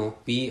that, you know,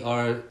 we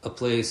are a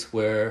place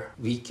where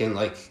we can,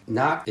 like,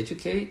 not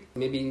educate.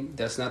 Maybe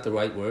that's not the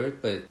right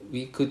word, but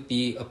we could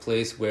be a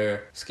place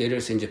where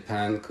skaters in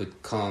Japan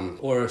could come,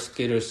 or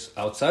skaters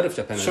outside of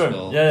Japan as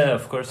well. Yeah,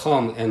 of course.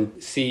 Come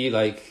and see,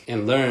 like,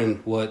 and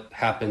learn what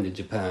happened in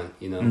Japan,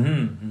 you know.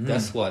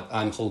 That's what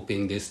I'm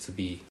hoping this to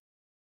be.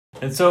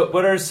 And so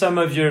what are some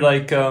of your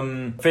like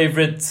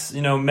favorite,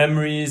 you know,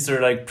 memories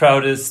or like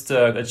proudest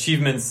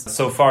achievements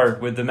so far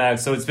with the mag?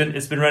 So it's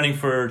been running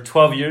for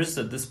 12 years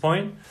at this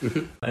point.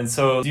 And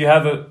so do you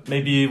have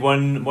maybe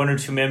one or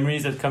two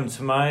memories that come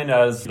to mind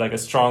as like a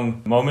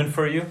strong moment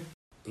for you?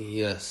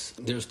 Yes,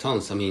 there's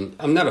tons. I mean,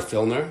 I'm not a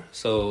filmer,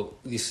 so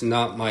this is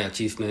not my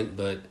achievement,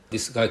 but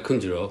this guy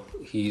Kunjiro,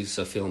 he's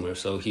a filmer,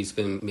 so he's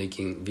been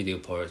making video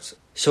parts.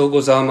 Shogo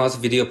Zama's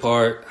video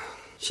part,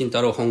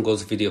 Shintaro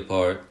Hongo's video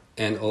part,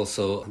 and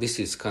also, this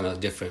is kind of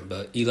different,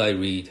 but Eli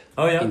Reed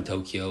in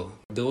Tokyo.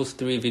 Those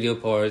 3 video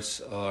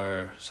parts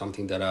are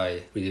something that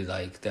I really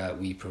like that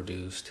we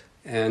produced.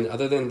 And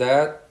other than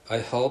that, I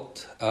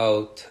helped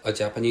out a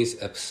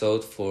Japanese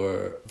episode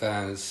for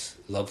Van's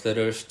Love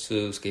Letters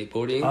to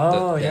Skateboarding,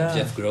 the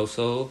Jeff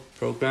Grosso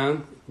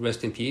program.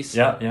 Rest in peace.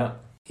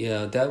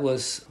 Yeah, that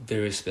was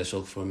very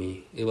special for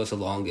me. It was a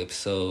long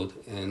episode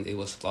and it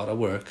was a lot of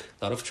work,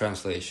 a lot of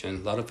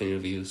translation, a lot of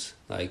interviews,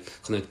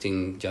 like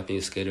connecting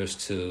Japanese skaters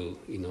to,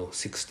 you know,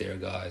 Six Stair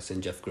guys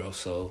and Jeff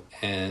Grosso.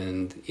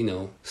 And, you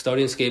know,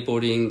 starting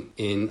skateboarding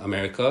in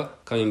America,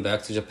 coming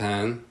back to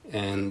Japan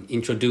and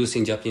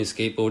introducing Japanese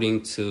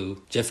skateboarding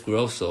to Jeff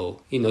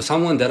Grosso, you know,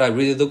 someone that I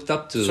really looked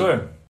up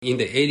to. In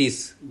the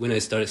 80s when I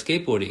started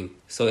skateboarding.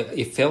 So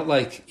it felt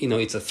like, you know,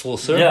 it's a full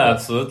circle. Yeah,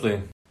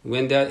 absolutely.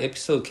 When that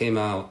episode came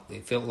out,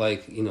 it felt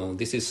like, you know,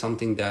 this is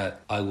something that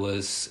I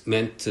was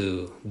meant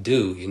to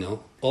do, you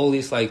know. All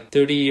these like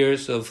 30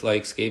 years of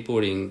like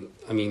skateboarding,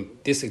 I mean,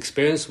 this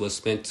experience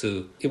was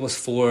it was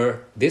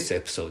for this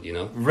episode, you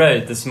know.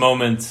 Right, this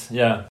moment,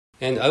 yeah.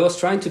 And I was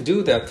trying to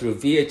do that through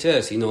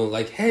VHS, you know,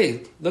 like,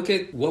 hey, look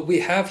at what we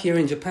have here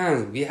in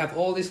Japan. We have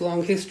all this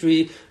long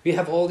history. We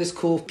have all these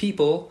cool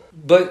people.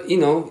 But, you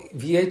know,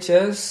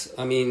 VHS,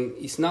 I mean,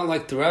 it's not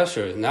like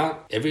Thrasher.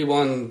 Not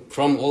everyone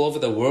from all over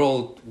the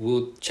world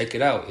would check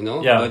it out, you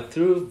know? Yeah. But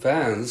through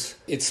Vans,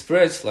 it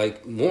spreads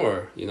like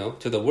more, you know,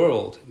 to the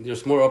world.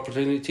 There's more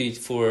opportunity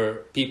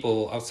for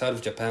people outside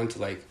of Japan to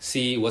like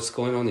see what's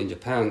going on in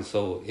Japan.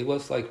 So it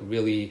was like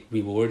really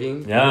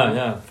rewarding.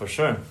 Yeah, for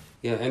sure.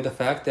 Yeah, and the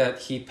fact that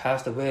he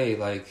passed away,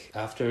 like,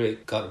 after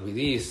it got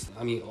released,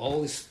 I mean,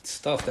 all this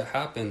stuff that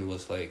happened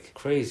was, like,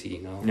 crazy,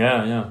 you know?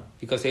 Yeah.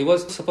 Because it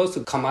was supposed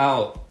to come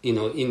out, you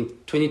know, in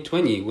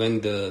 2020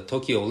 when the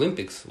Tokyo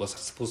Olympics was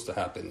supposed to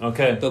happen.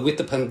 Okay. But with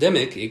the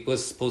pandemic, it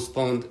was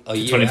postponed a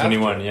year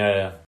 2021, after.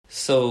 Yeah.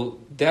 So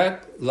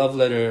that Love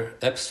Letter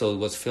episode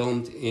was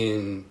filmed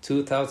in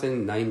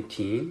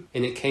 2019,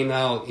 and it came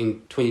out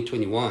in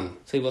 2021.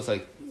 So it was,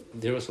 like,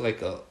 there was,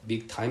 like, a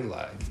big time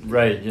lag.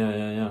 Right,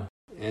 yeah.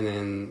 And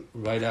then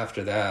right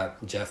after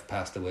that, Jeff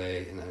passed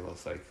away, and I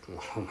was like,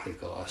 "Oh my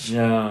gosh!"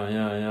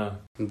 Yeah.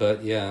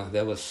 But yeah,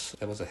 that was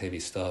a heavy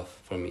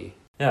stuff for me.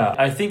 Yeah,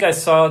 I think I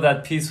saw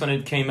that piece when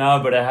it came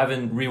out, but I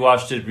haven't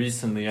rewatched it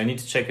recently. I need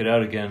to check it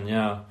out again.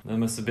 Yeah, that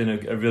must have been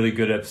a really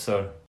good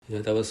episode. Yeah,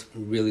 that was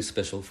really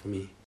special for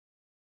me.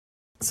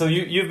 So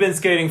you've been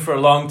skating for a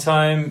long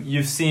time.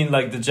 You've seen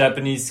like the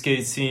Japanese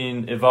skate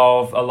scene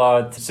evolve a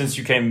lot since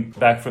you came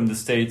back from the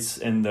States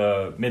in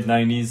the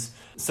mid-90s.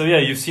 So yeah,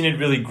 you've seen it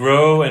really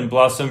grow and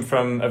blossom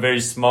from a very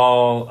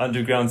small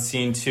underground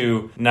scene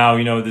to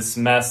now, this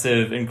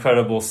massive,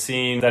 incredible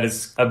scene that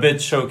is a bit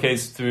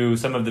showcased through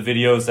some of the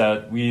videos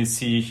that we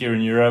see here in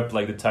Europe,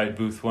 like the Tide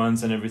Booth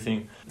ones and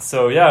everything.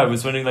 So yeah, I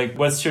was wondering, like,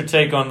 what's your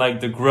take on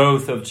like the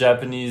growth of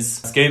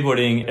Japanese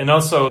skateboarding? And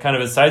also kind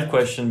of a side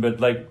question, but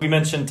like we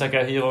mentioned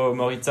Takahiro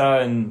Morita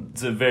and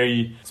the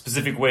very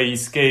specific way he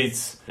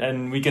skates,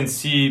 and we can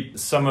see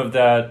some of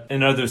that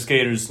in other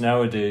skaters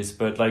nowadays.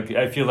 But like,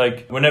 I feel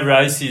like whenever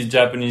I see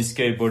Japanese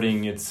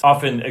skateboarding, it's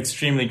often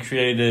extremely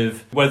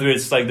creative, whether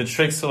it's like the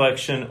trick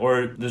selection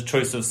or the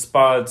choice of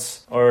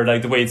spots or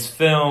like the way it's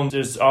filmed.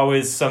 There's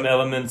always some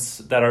elements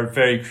that are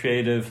very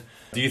creative.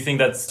 Do you think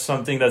that's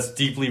something that's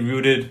deeply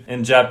rooted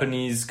in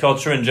Japanese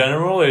culture in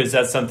general, or is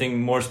that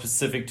something more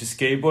specific to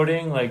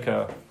skateboarding? Like,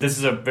 this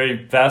is a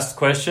very vast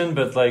question,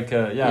 but like,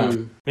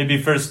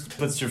 maybe first,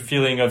 what's your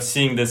feeling of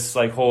seeing this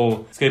like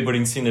whole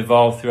skateboarding scene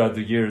evolve throughout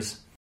the years?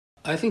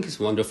 I think it's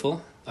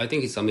wonderful. I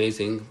think it's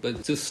amazing.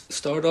 But to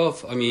start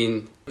off, I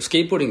mean,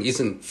 skateboarding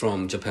isn't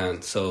from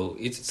Japan, so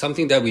it's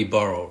something that we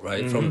borrow,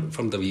 right,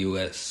 from the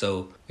US.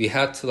 So we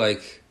had to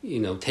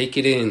take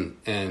it in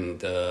and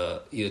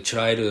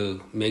try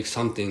to make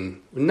something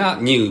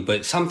not new,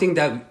 but something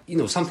that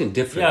something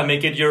different. Yeah,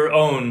 make it your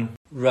own.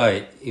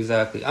 Right,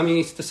 exactly. I mean,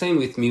 it's the same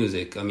with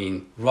music. I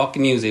mean, rock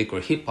music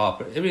or hip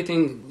hop,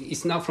 everything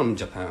is not from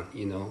Japan,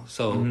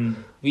 So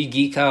we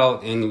geek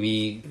out and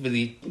we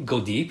really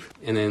go deep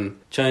and then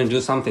try and do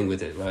something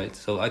with it, right?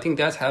 So I think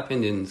that's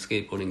happened in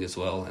skateboarding as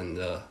well. And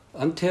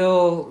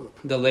until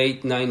the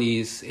late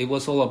 90s, it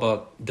was all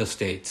about the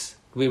States.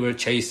 We were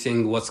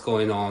chasing what's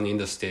going on in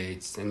the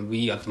States and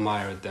we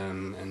admired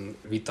them and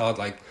we thought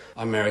like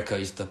America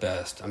is the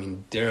best. I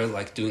mean, they're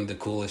like doing the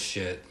coolest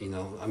shit,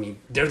 I mean,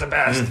 they're the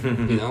best,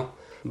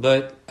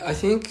 But I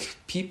think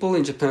people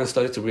in Japan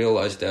started to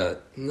realize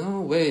that, no,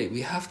 wait,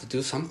 we have to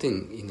do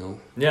something,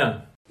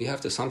 Yeah. We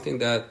have to something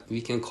that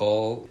we can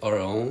call our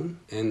own.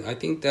 And I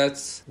think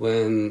that's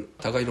when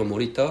Takahiro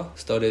Morita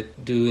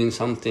started doing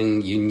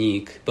something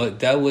unique. But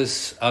that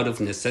was out of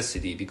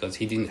necessity because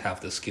he didn't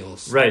have the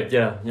skills. Right,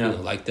 yeah.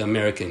 Like the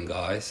American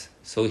guys.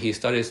 So he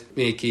started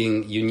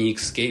making unique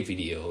skate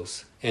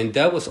videos. And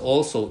that was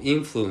also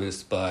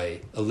influenced by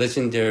a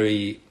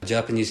legendary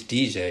Japanese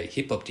DJ,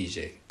 hip-hop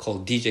DJ,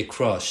 called DJ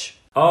Crush.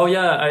 Oh,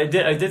 yeah, I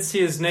did see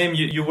his name.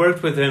 You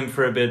worked with him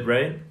for a bit,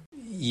 right?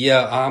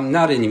 Yeah,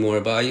 not anymore,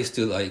 but I used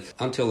to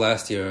until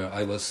last year,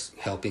 I was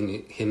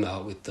helping him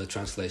out with the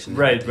translation.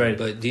 Right.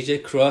 But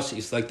DJ Crush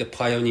is like the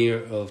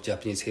pioneer of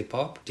Japanese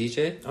hip-hop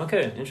DJ.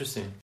 Okay,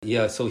 interesting.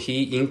 Yeah, so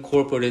he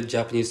incorporated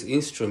Japanese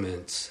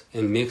instruments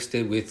and mixed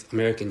it with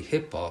American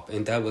hip-hop,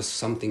 and that was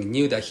something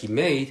new that he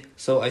made.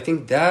 So I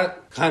think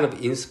that kind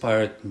of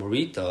inspired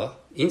Morita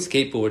in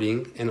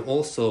skateboarding and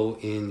also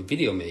in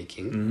video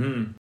making.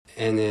 Mm-hmm.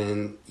 And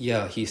then,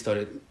 he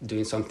started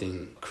doing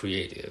something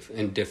creative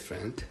and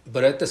different.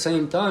 But at the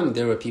same time,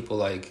 there were people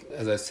like,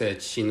 as I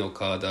said, Shin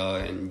Okada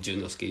and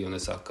Junosuke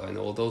Yonesaka and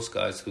all those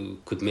guys who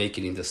could make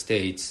it in the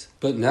States.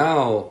 But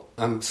now,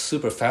 I'm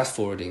super fast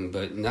forwarding,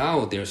 but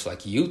now there's like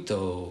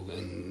Yuto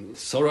and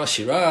Sora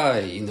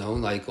Shirai,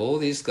 like all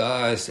these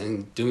guys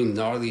and doing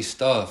gnarly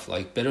stuff,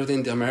 like better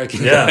than the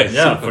American guys.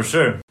 Yeah, for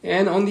sure.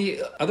 And on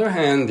the other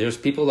hand, there's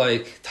people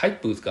like Tide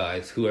Booth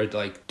guys who are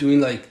like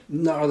doing like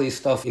gnarly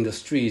stuff in the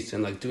streets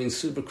and like doing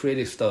super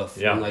creative stuff.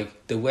 Yeah. And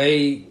like the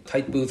way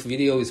Tide Booth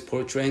video is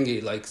portraying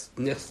it, like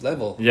next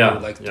level. Yeah.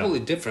 Totally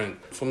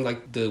different from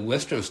like the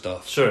Western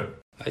stuff. Sure.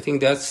 I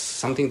think that's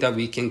something that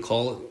we can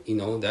call,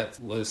 that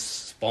was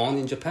spawned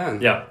in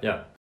Japan.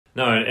 Yeah.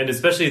 No, and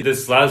especially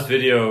this last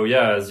video,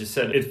 as you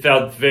said, it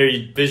felt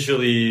very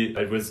visually,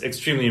 it was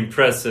extremely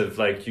impressive.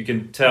 Like you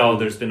can tell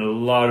there's been a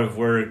lot of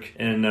work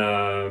in,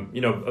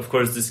 of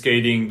course the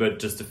skating, but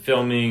just the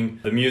filming,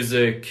 the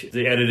music,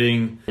 the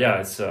editing. Yeah,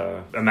 it's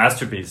a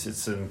masterpiece.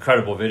 It's an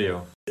incredible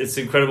video. It's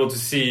incredible to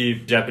see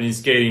Japanese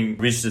skating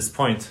reach this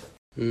point.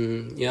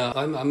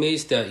 I'm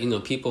amazed that,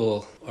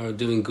 people are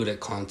doing good at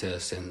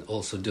contests and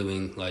also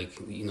doing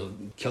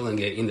killing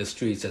it in the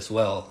streets as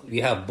well.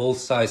 We have both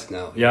sides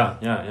now.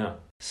 Yeah.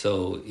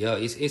 So,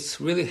 it's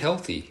really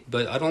healthy.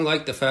 But I don't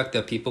like the fact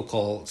that people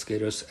call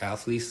skaters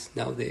athletes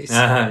nowadays.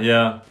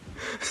 Yeah.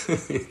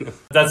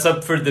 That's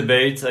up for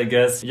debate, I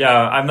guess. Yeah,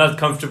 I'm not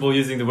comfortable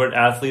using the word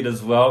athlete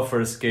as well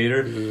for a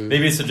skater.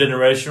 Maybe it's a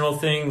generational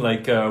thing,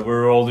 like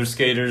we're older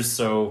skaters,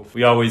 so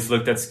we always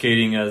looked at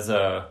skating as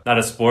not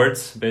a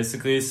sport,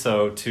 basically.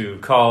 So to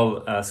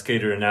call a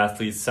skater an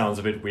athlete sounds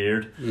a bit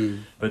weird.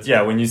 But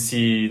yeah, when you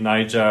see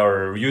Naija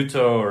or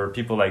Ryuto or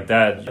people like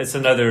that, it's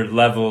another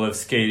level of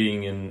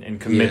skating and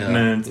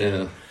commitment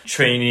and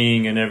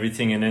training and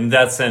everything. And in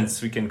that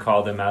sense, we can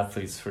call them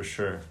athletes for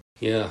sure.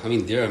 Yeah, I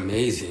mean, they're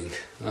amazing.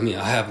 I mean,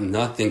 I have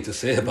nothing to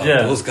say about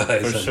those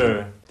guys. For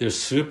sure. They're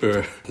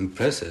super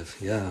impressive,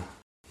 yeah.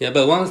 Yeah,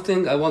 but one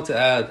thing I want to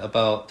add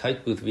about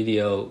Tight Booth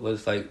video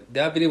was like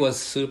that video was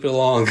super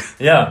long.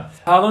 Yeah.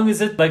 How long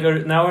is it? Like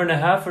an hour and a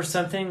half or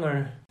something?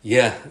 Or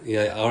Yeah,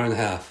 hour and a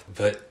half.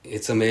 But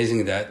it's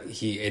amazing that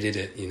he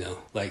edited,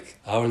 like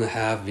hour and a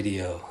half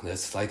video.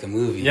 That's like a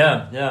movie.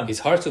 Yeah. It's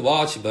hard to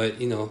watch,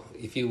 but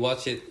if you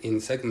watch it in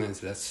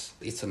segments,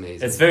 it's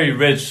amazing. It's very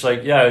rich.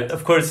 Like, yeah,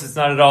 of course, it's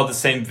not at all the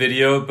same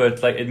video,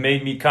 but like it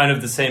made me kind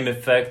of the same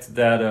effect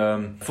that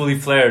Fully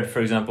Flared,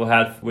 for example,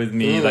 had with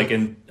me. Like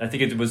I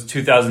think it was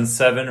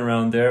 2007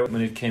 around there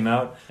when it came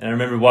out, and I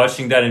remember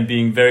watching that and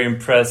being very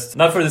impressed.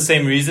 Not for the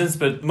same reasons,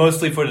 but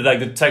mostly for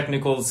the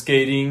technical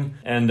skating,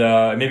 and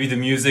maybe the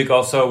music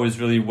also was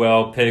really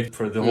well picked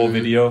for the whole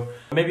video.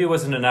 Maybe it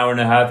wasn't an hour and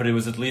a half, but it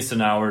was at least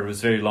an hour. It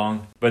was very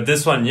long. But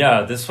this one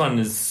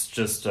is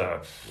just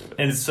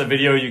and it's a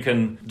video you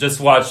can just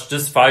watch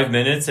just 5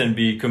 minutes and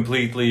be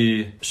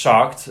completely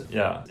shocked.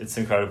 Yeah, it's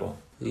incredible.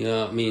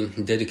 Yeah, I mean,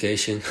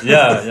 dedication.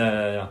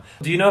 Yeah.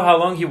 Do you know how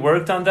long he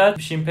worked on that,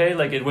 Shinpei?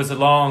 Like, it was a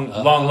long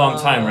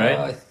time,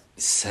 right?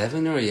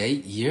 7 or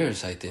 8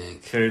 years, I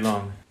think. Very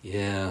long.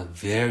 Yeah,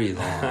 very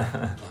long.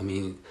 I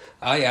mean,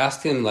 I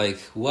asked him, like,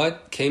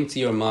 what came to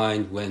your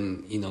mind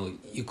when,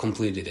 you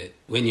completed it?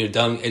 When you're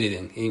done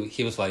editing?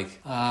 He was like,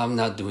 I'm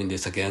not doing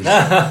this again.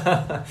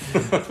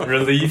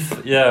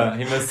 Relief? Yeah,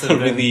 he must have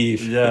been.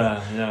 Relief.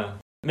 Yeah.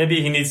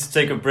 Maybe he needs to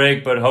take a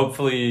break, but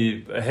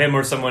hopefully him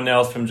or someone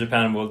else from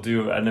Japan will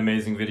do an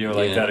amazing video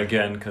like that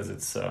again, because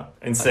it's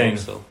insane. I hope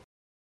so.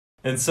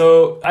 And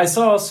so I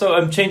saw also,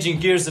 I'm changing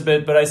gears a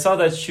bit, but I saw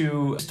that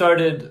you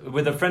started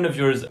with a friend of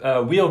yours,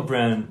 wheel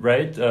brand,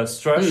 right?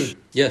 Strush?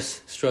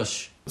 Yes,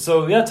 Strush.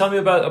 So yeah, tell me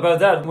about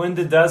that. When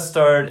did that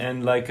start,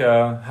 and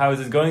how is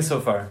it going so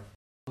far?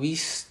 We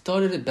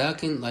started it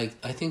back in I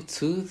think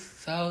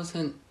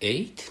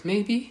 2008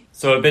 maybe?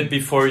 So a bit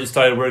before you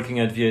started working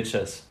at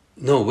VHS?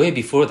 No, way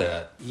before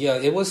that. Yeah,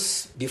 it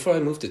was before I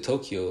moved to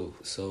Tokyo.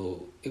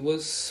 So it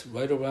was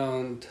right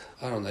around,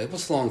 I don't know, it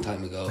was a long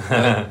time ago.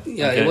 But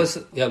yeah, okay. It was,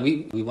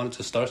 we wanted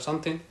to start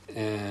something,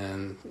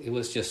 and it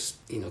was just,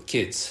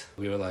 kids.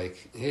 We were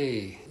like,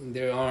 hey,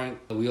 there aren't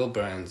wheel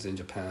brands in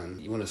Japan.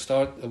 You want to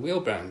start a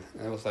wheel brand?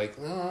 And I was like,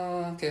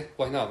 oh, okay,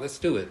 why not? Let's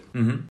do it.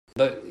 Mm-hmm.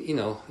 But,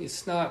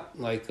 it's not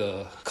like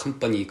a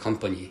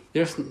company.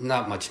 There's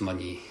not much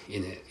money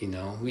in it,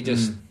 We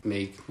just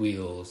make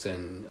wheels,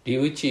 and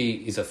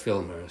Ryuichi is a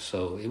filmer,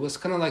 so it was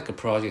kind of like a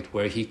project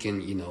where he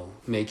can,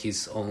 make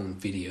his own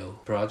video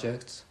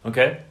projects.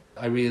 Okay.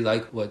 I really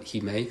like what he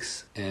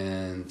makes,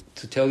 and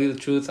to tell you the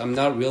truth, I'm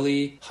not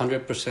really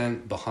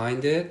 100%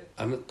 behind it.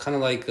 I'm kind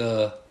of like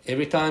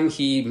every time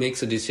he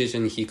makes a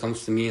decision, he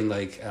comes to me and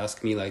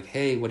asks me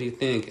hey, what do you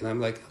think? And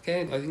I'm like,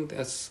 okay, I think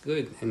that's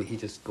good, and he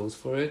just goes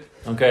for it.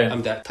 Okay.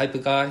 I'm that type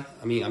of guy.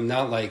 I mean, I'm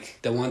not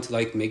the one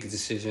to make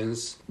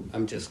decisions.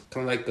 I'm just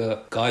kind of like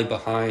the guy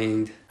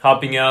behind,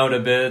 helping out a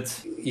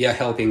bit. Yeah,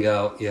 helping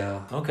out.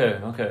 Yeah.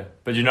 Okay.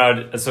 But you're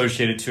not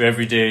associated to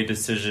everyday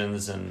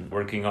decisions and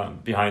working on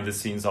behind the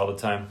scenes all the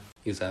time.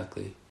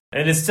 Exactly.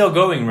 And it's still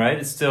going, right?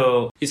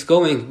 It's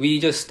going. We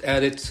just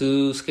added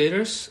 2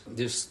 skaters.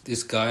 There's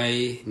this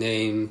guy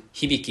named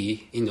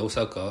Hibiki in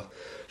Osaka.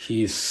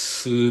 He's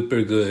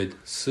super good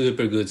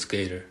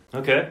skater.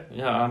 Okay,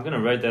 yeah, I'm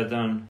gonna write that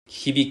down.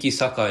 Hibiki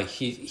Sakai.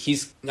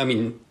 He's. I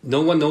mean,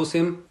 no one knows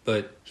him,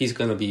 but he's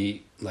gonna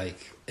be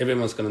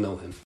everyone's gonna know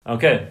him.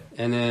 Okay.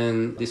 And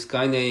then this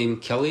guy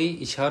named Kelly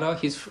Ishihara,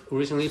 he's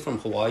originally from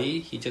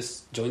Hawaii. He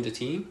just joined the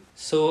team.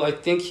 So I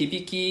think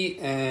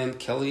Hibiki and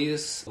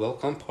Kelly's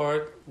welcome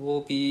part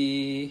will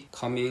be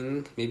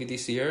coming maybe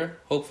this year.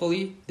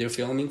 Hopefully, they're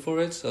filming for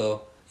it.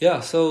 So yeah,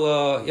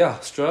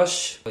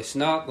 Strush. It's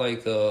not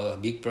like a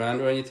big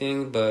brand or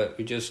anything, but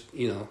we're just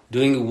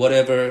doing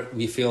whatever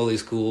we feel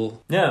is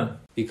cool. Yeah.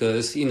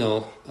 Because,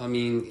 I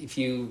mean, if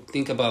you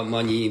think about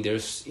money,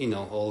 there's,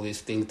 all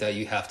these things that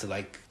you have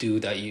to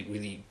do that you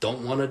really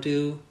don't want to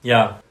do.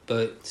 Yeah.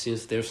 But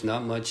since there's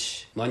not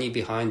much money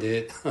behind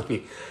it, I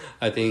mean,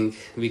 I think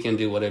we can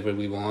do whatever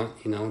we want.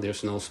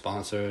 There's no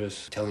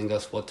sponsors telling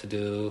us what to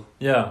do.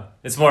 Yeah.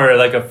 It's more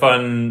like a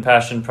fun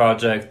passion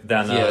project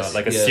than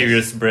a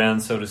serious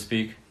brand, so to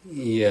speak.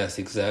 Yes,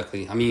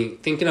 exactly. I mean,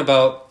 thinking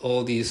about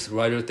all these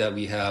writers that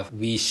we have,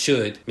 we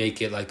should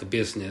make it like a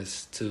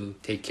business to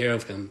take care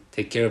of him,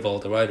 take care of all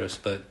the writers.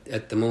 But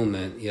at the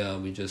moment,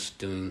 we're just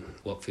doing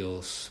what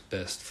feels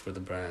best for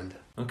the brand.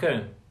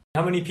 Okay.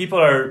 How many people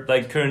are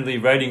currently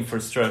writing for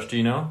Strush, do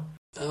you know?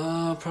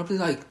 Probably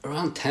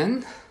around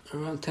 10.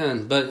 Around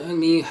 10. But I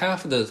mean,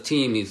 half of the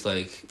team is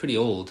pretty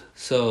old.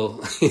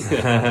 So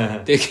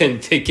they can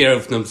take care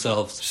of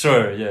themselves.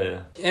 Sure,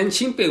 yeah. And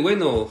Shinpei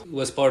Ueno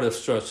was part of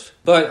Strush.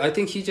 But I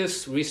think he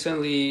just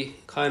recently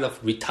kind of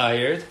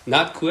retired.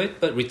 Not quit,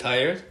 but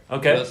retired.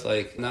 Okay. He was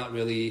like not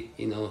really,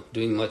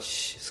 doing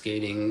much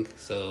skating.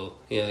 So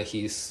yeah,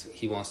 he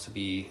wants to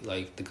be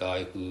like the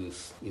guy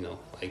who's,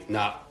 like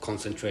not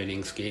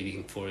concentrating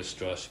skating for his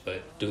rush,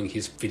 but doing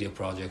his video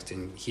project.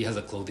 And he has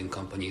a clothing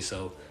company,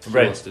 so he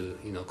wants to,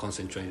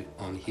 concentrate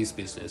on his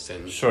business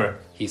and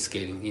he's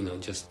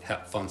skating, just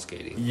have fun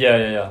skating.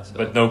 Yeah. So,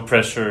 but no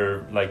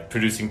pressure, like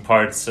producing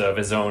parts of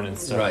his own and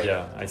stuff. Right.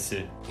 Yeah, I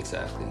see.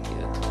 Exactly.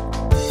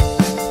 Yeah.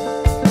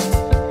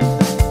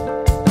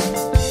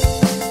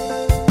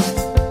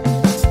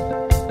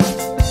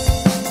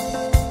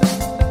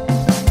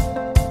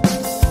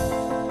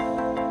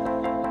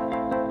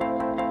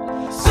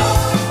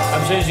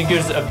 Changing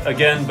gears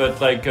again, but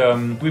like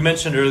we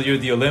mentioned earlier,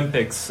 the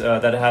Olympics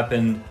that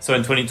happened so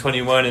in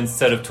 2021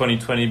 instead of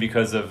 2020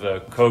 because of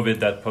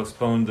COVID that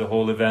postponed the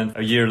whole event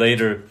a year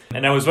later.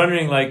 And I was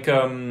wondering, like,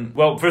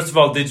 well, first of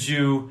all, did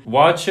you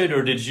watch it,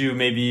 or did you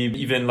maybe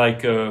even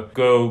like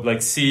go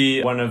like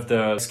see one of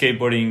the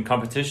skateboarding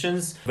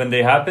competitions when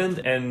they happened?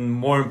 And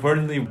more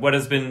importantly, what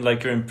has been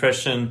like your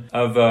impression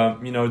of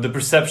the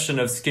perception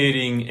of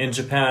skating in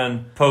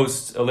Japan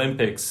post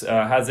Olympics?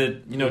 Has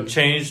it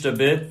changed a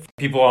bit?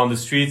 People on the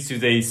streets, do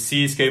they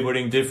see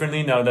skateboarding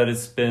differently now that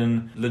it's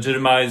been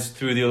legitimized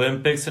through the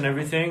Olympics and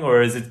everything?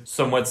 Or is it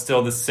somewhat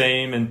still the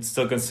same and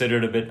still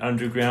considered a bit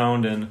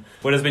underground? And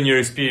what has been your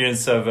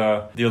experience of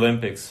the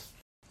Olympics?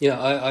 Yeah,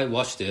 I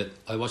watched it.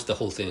 I watched the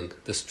whole thing.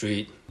 The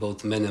street,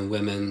 both men and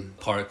women,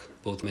 park,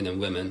 both men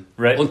and women.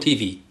 Right. On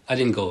TV. I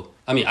didn't go.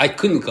 I mean, I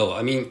couldn't go.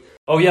 I mean...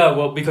 Oh, yeah.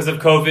 Well, because of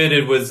COVID,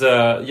 it was,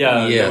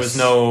 there was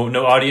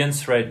no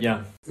audience, right?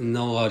 Yeah.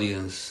 No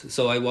audience.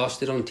 So I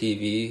watched it on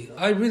TV.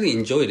 I really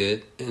enjoyed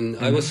it. And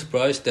I was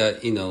surprised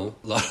that, a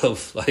lot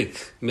of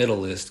like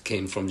medalists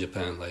came from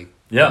Japan. Like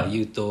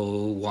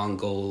Yuto won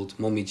gold,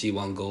 Momiji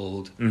won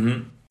gold,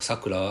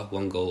 Sakura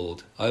won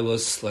gold. I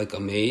was like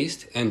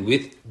amazed. And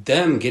with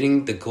them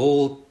getting the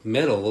gold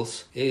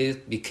medals,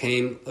 it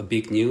became a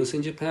big news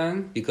in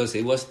Japan because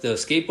it was the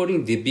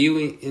skateboarding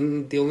debut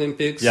in the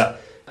Olympics. Yeah.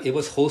 It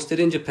was hosted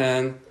in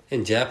Japan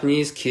and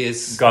Japanese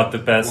kids got the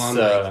best.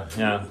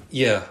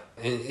 Yeah.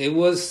 And it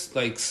was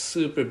like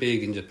super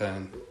big in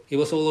Japan. It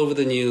was all over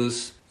the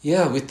news.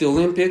 Yeah, with the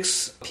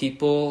Olympics,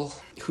 people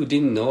who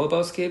didn't know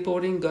about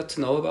skateboarding got to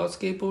know about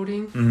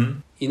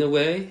skateboarding in a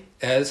way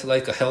as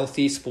like a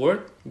healthy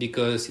sport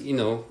because,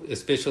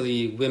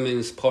 especially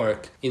women's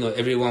park,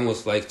 everyone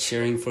was like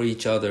cheering for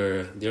each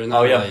other. They're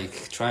not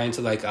like trying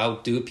to like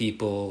outdo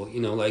people,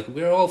 like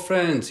we're all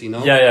friends,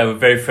 Yeah, we're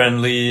very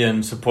friendly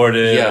and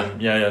supportive.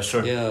 Yeah,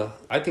 sure. Yeah,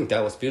 I think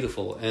that was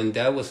beautiful. And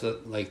that was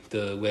like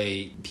the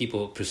way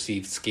people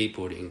perceived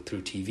skateboarding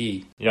through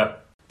TV. Yeah.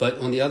 But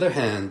on the other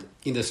hand,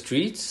 in the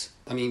streets,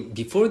 I mean,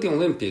 before the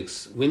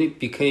Olympics, when it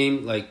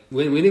became like,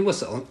 when it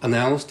was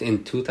announced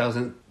in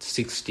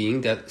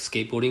 2016 that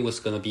skateboarding was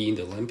going to be in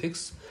the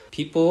Olympics,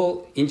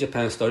 people in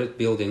Japan started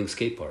building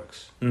skate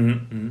parks.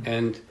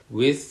 And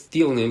with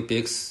the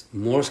Olympics,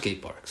 more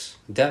skate parks.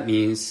 That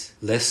means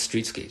less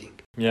street skating.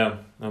 Yeah,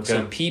 okay.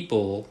 So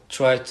people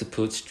tried to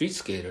put street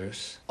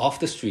skaters off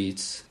the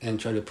streets and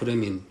try to put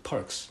them in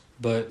parks.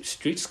 But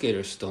street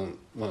skaters don't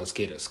want to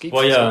skate at skate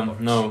parks,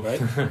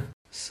 right?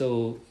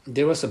 So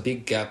there was a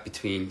big gap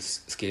between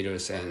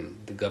skaters and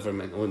the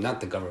government, or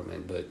not the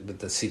government, but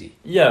the city.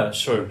 Yeah,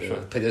 sure.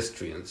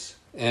 Pedestrians.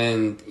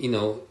 And,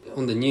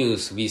 on the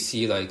news, we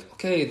see like,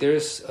 okay,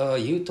 there's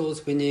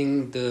Yuto's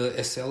winning the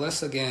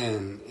SLS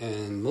again,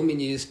 and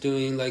Momini is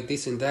doing like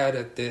this and that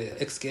at the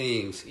X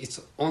Games.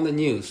 It's on the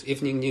news,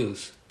 evening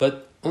news.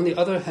 But on the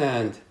other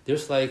hand,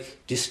 there's like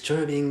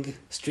disturbing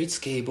street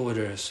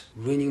skateboarders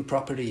ruining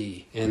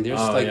property. And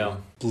there's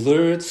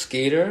blurred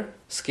skater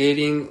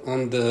skating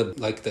on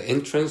the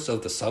entrance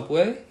of the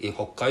subway in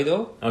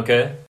Hokkaido.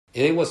 Okay.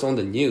 And it was on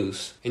the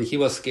news, and he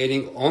was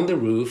skating on the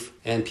roof,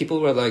 and people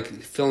were like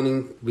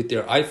filming with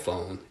their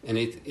iPhone, and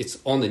it's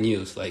on the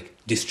news, like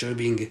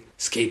disturbing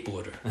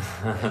skateboarder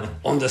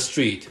on the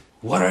street.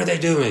 What are they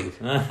doing?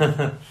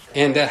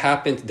 And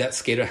that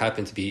skater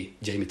happened to be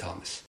Jamie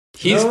Thomas.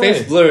 His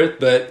face blurred,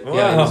 but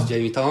yeah, it was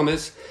Jamie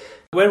Thomas.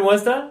 When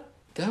was that?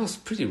 That was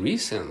pretty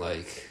recent,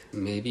 like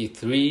maybe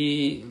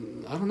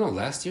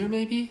last year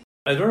maybe?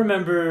 I don't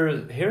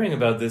remember hearing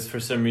about this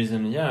for some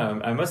reason. Yeah,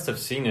 I must have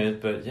seen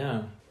it, but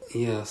yeah.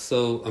 Yeah,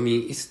 so, I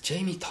mean, it's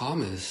Jamie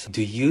Thomas.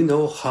 Do you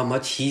know how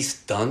much he's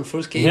done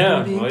for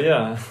skateboarding?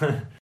 Yeah.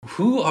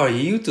 Who are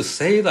you to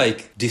say,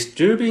 like,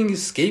 disturbing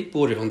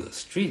skateboarder on the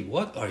street?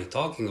 What are you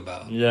talking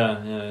about?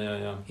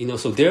 Yeah.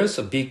 So there's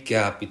a big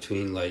gap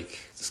between, like,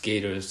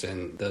 skaters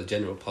and the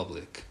general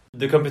public.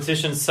 The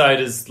competition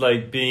side is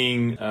like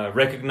being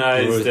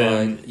recognized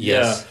and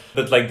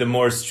but like the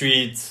more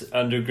street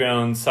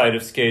underground side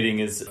of skating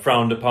is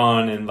frowned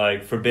upon and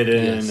like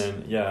forbidden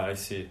and I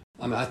see.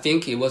 I mean, I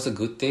think it was a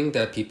good thing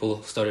that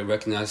people started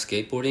recognizing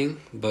skateboarding,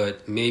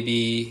 but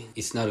maybe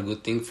it's not a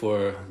good thing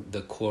for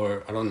the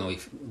core. I don't know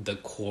if the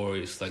core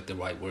is like the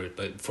right word,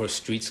 but for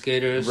street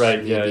skaters,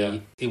 right?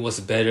 Maybe it was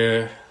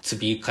better to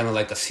be kind of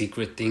like a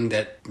secret thing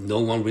that no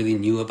one really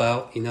knew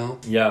about,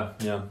 Yeah.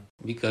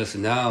 Because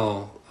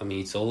now, I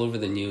mean, it's all over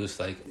the news.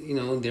 Like,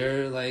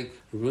 they're like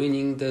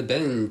ruining the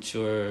bench,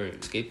 or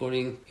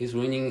skateboarding is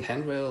ruining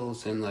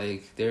handrails, and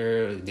like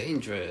they're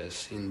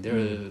dangerous and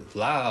they're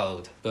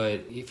loud.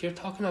 But if you're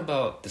talking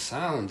about the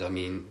sound, I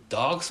mean,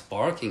 dogs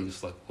barking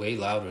is like way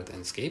louder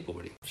than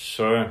skateboarding.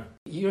 Sure.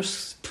 You're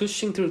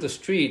pushing through the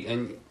street,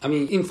 and I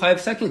mean, in 5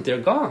 seconds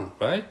they're gone,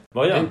 right?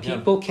 Well, yeah, and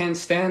people can't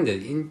stand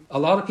it. A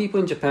lot of people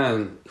in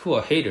Japan who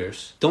are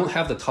haters don't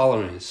have the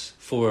tolerance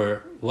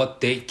for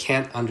what they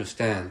can't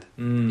understand,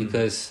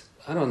 because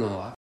I don't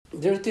know.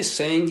 There's this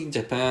saying in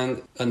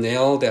Japan: a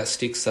nail that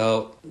sticks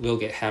out will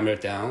get hammered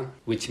down,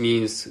 which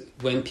means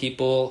when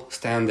people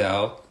stand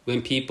out,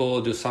 when people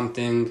do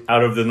something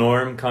out of the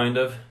norm, kind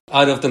of.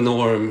 Out of the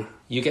norm,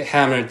 you get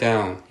hammered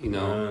down,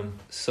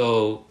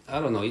 So, I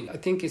don't know. I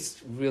think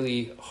it's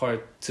really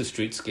hard to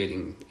street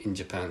skating in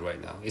Japan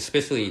right now,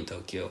 especially in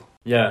Tokyo.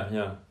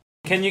 Yeah.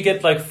 Can you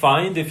get like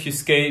fined if you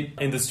skate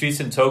in the streets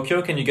in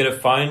Tokyo? Can you get a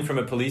fine from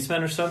a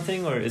policeman or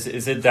something? Or is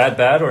it that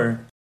bad,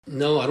 or?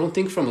 No, I don't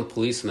think from a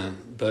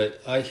policeman, but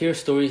I hear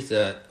stories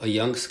that a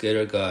young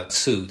skater got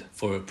sued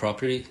for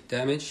property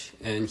damage,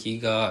 and he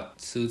got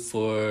sued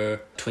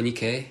for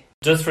 20K.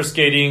 Just for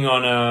skating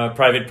on a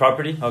private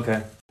property?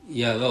 Okay.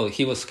 Yeah, well,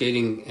 he was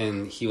skating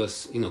and he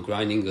was,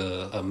 grinding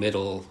a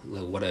metal,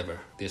 whatever,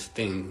 this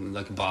thing,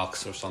 like a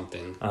box or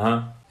something.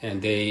 Uh-huh.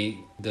 And the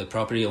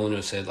property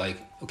owner said, like,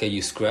 okay,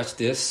 you scratch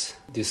this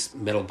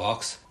metal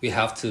box, we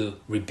have to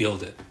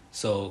rebuild it.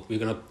 So we're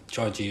going to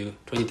charge you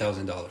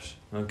 $20,000.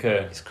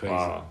 Okay. It's crazy.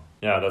 Wow.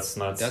 Yeah, that's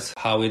nuts. That's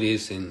how it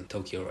is in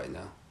Tokyo right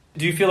now.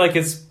 Do you feel like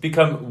it's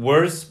become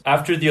worse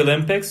after the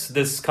Olympics,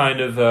 this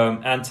kind of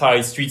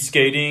anti-street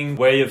skating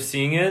way of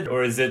seeing it,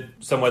 or is it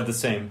somewhat the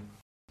same?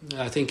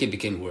 I think it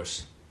became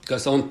worse.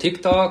 Because on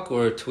TikTok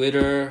or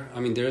Twitter, I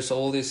mean, there's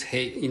all this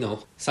hate,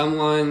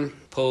 someone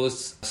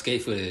posts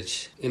skate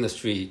footage in the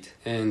street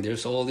and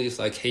there's all these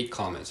like hate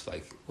comments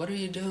like, what are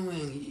you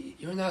doing?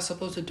 You're not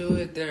supposed to do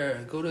it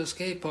there. Go to a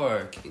skate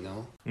park, I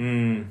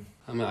mean,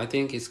 I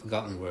think it's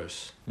gotten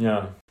worse.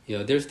 Yeah.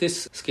 Yeah, there's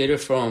this skater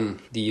from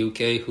the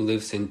UK who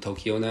lives in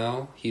Tokyo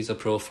now. He's a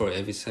pro for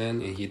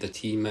Evisen and he's the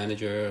team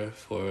manager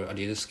for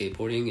Adidas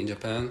skateboarding in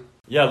Japan.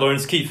 Yeah,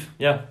 Lawrence Keefe.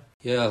 Yeah.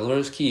 Yeah,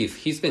 Lawrence Keefe.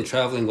 He's been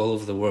traveling all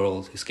over the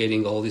world. He's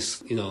skating all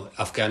this,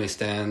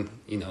 Afghanistan,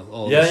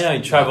 all this. Yeah,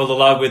 he traveled a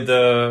lot with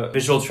the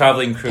visual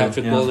traveling crew.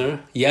 Patrick Molnar.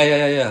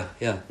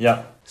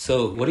 Yeah.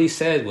 So what he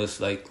said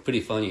was like pretty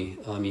funny.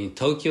 I mean,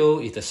 Tokyo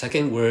is the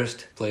second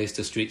worst place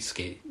to street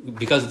skate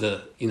because of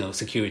the,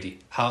 security,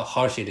 how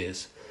harsh it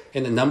is.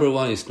 And the number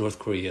one is North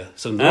Korea.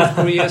 So North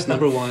Korea is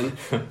number one.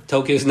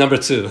 Tokyo is number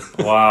two.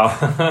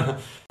 Wow.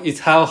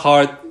 It's how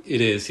hard it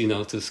is,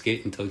 to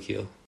skate in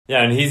Tokyo.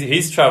 Yeah, and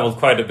he's traveled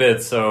quite a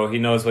bit, so he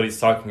knows what he's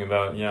talking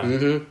about. Yeah.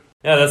 Mm-hmm.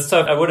 Yeah, that's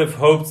tough. I would have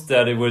hoped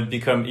that it would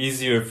become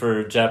easier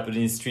for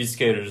Japanese street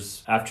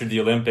skaters after the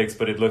Olympics,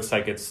 but it looks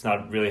like it's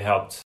not really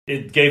helped.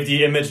 It gave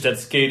the image that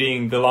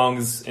skating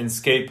belongs in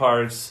skate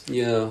parks.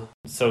 Yeah.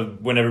 So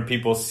whenever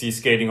people see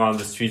skating on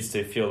the streets,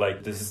 they feel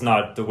like this is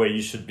not the way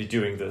you should be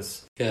doing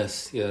this.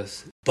 Yes.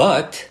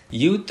 But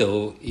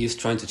Yuto is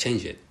trying to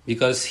change it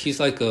because he's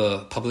like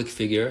a public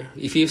figure.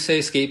 If you say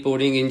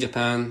skateboarding in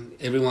Japan,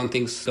 everyone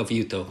thinks of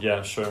Yuto.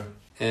 Yeah, sure.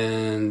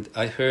 And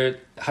I heard,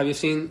 have you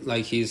seen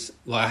like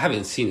I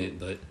haven't seen it,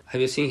 but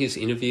have you seen his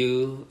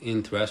interview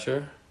in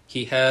Thrasher?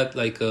 He had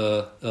like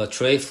a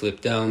tray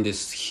flip down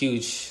this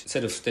huge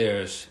set of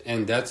stairs,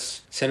 and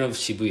that's center of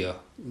Shibuya,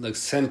 like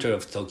center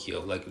of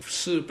Tokyo, like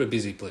super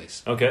busy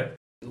place. Okay.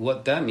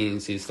 What that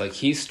means is like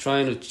he's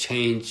trying to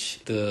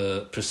change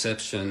the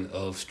perception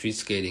of street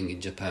skating in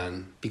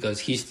Japan because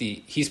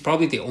he's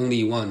probably the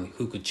only one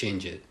who could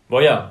change it.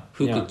 Well, yeah.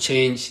 Who could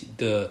change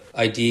the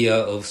idea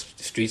of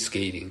street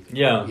skating.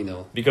 Yeah.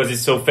 Because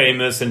he's so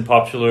famous and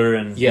popular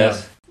and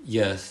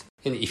Yes.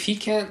 And if he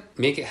can't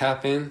make it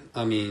happen,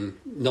 I mean,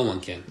 no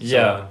one can.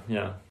 Yeah.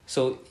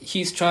 So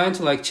he's trying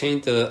to like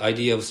change the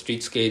idea of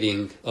street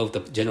skating of the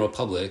general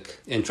public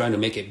and trying to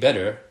make it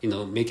better,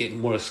 make it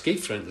more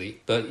skate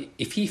friendly. But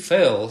if he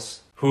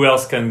fails, who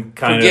else can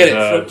kind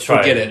of try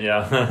forget it?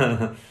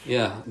 Yeah.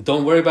 Yeah.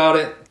 Don't worry about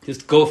it.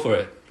 Just go for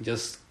it.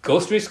 Just go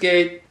street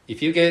skate.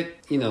 If you get,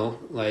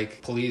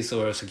 like police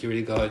or a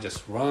security guard,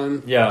 just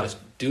run. Yeah. Just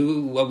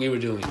do what we were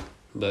doing.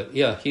 But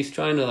yeah, he's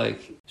trying to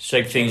like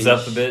shake things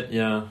up a bit.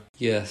 Yeah.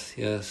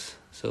 Yes.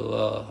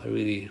 So I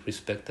really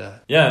respect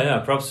that. Yeah.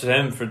 Props to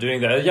him for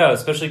doing that. Yeah,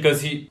 especially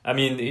because he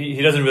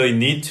doesn't really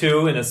need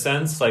to in a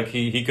sense. Like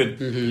he could,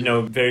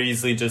 very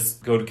easily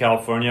just go to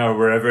California or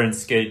wherever and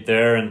skate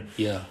there. And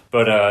yeah.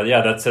 But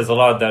that says a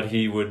lot that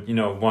he would,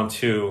 want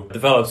to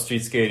develop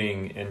street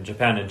skating in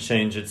Japan and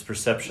change its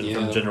perception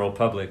from the general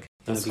public.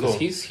 That's because cool.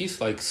 He's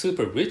like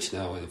super rich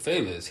now and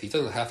famous. He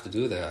doesn't have to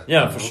do that.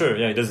 Yeah, for sure.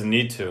 Yeah, he doesn't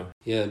need to.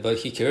 Yeah, but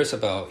he cares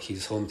about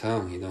his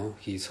hometown,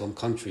 his home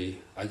country.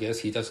 I guess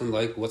he doesn't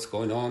like what's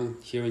going on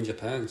here in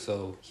Japan,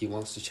 so he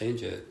wants to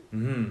change it.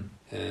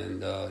 Mm-hmm.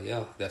 And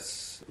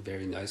that's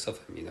very nice of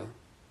him,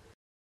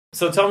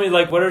 So tell me,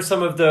 like, what are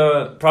some of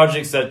the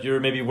projects that you're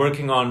maybe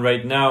working on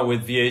right now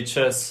with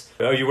VHS?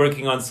 Are you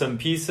working on some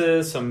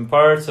pieces, some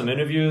parts, some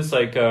interviews?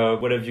 Like,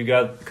 what have you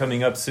got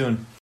coming up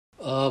soon?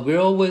 We're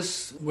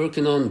always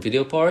working on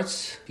video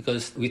parts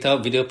because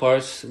without video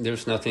parts,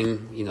 there's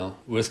nothing,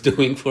 worth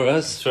doing for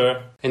us.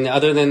 Sure. And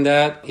other than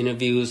that,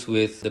 interviews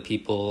with the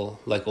people,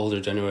 like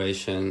older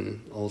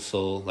generation,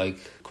 also like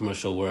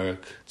commercial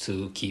work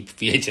to keep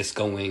VHS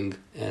going.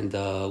 And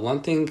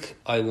one thing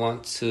I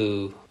want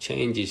to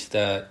change is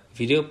that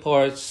video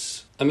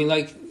parts,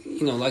 like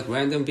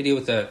random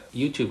videos that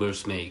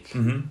YouTubers make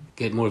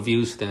get more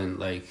views than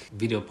like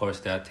video parts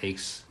that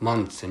takes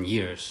months and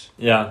years.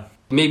 Yeah.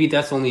 Maybe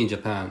that's only in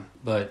Japan,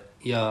 but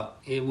yeah,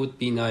 it would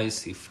be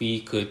nice if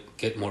we could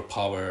get more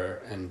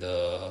power and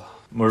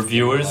more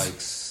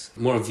viewers.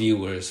 More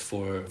viewers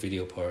for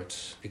video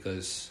parts,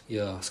 because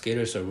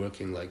skaters are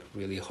working like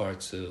really hard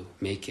to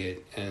make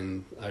it,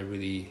 and I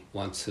really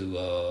want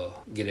to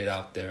get it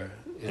out there.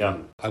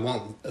 And I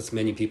want as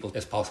many people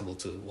as possible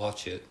to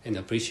watch it and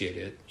appreciate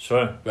it.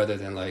 Sure. Rather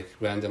than like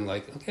random,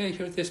 like, okay,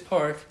 here's this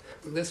park,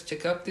 let's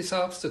check out this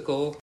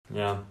obstacle.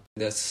 Yeah.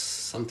 That's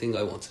something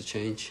I want to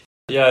change.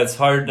 Yeah, it's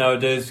hard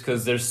nowadays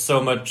because there's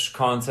so much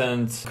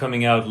content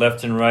coming out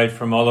left and right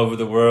from all over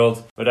the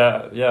world. But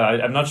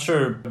I'm not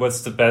sure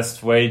what's the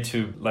best way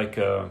to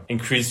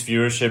increase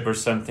viewership or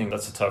something.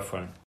 That's a tough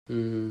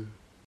one.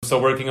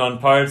 So working on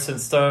parts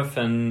and stuff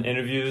and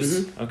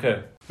interviews.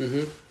 Okay.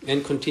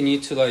 And continue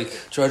to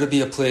try to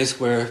be a place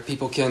where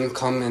people can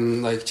come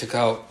and check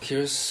out,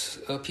 here's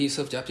a piece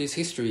of Japanese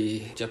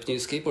history,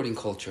 Japanese skateboarding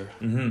culture.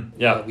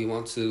 We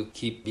want to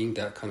keep being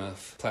that kind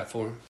of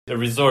platform. A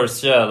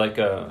resource, sure.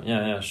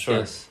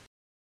 Yes.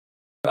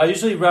 I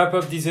usually wrap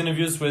up these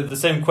interviews with the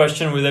same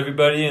question with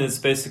everybody, and it's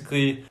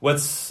basically,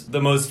 what's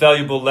the most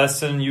valuable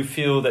lesson you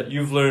feel that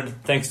you've learned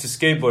thanks to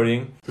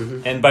skateboarding?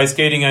 And by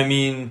skating, I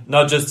mean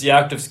not just the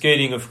act of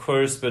skating, of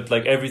course, but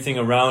everything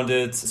around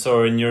it.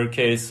 So in your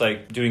case,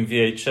 doing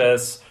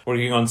VHS,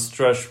 working on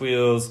strush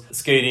wheels,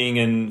 skating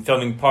and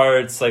filming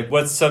parts,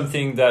 what's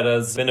something that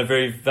has been a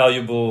very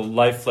valuable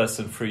life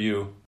lesson for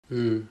you?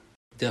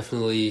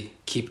 Definitely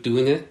keep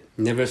doing it.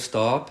 Never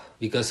stop,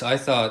 because I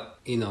thought,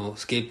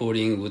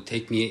 skateboarding would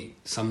take me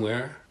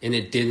somewhere, and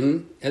it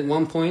didn't at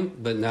one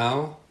point, but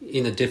now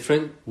in a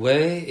different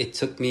way, it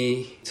took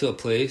me to a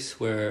place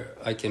where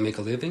I can make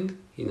a living,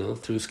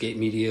 through skate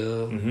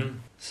media.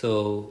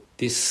 So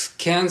this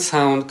can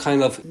sound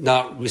kind of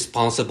not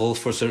responsible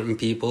for certain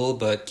people,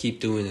 but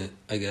keep doing it,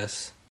 I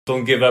guess.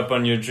 Don't give up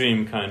on your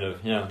dream, kind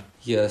of, yeah.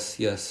 Yes,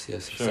 sure.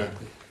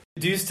 Exactly.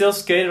 Do you still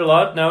skate a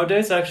lot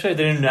nowadays? Actually, I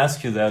didn't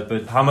ask you that,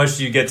 but how much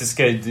do you get to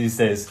skate these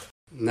days?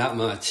 Not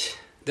much.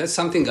 That's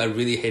something I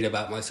really hate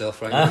about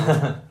myself right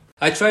now.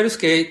 I try to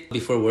skate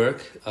before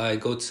work. I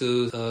go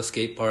to a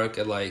skate park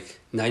at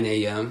 9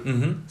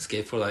 a.m.,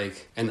 skate for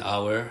an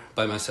hour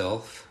by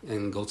myself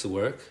and go to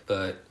work.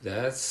 But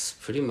that's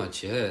pretty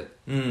much it.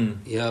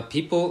 Yeah,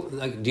 people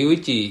like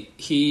Ryuichi,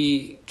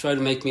 he tried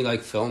to make me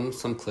film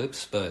some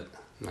clips, but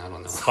I don't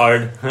know. It's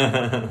hard.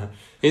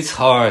 It's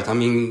hard.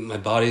 My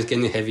body's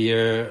getting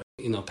heavier,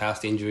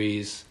 past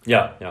injuries.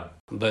 Yeah.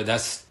 But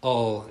that's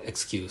all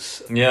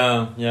excuse.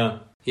 Yeah.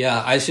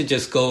 Yeah, I should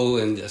just go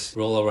and just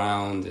roll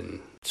around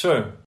and...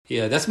 Sure.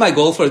 Yeah, that's my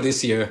goal for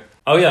this year.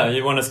 Oh yeah,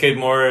 you want to skate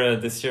more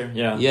this year?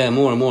 Yeah. Yeah,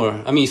 more and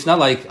more. It's not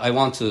like I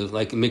want to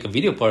make a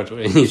video part or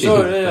anything.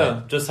 Sure,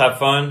 yeah. Just have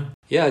fun.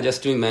 Yeah,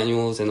 just doing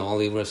manuals and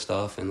Oliver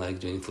stuff and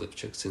doing flip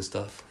tricks and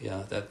stuff.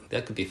 Yeah,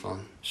 that could be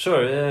fun.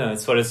 Sure, yeah,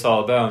 that's what it's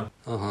all about.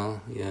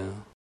 Yeah.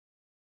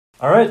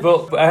 All right,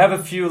 well, I have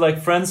a few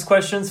friends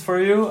questions for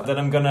you that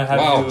I'm going to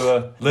have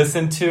you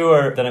listen to,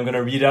 or that I'm going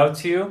to read out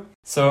to you.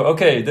 So,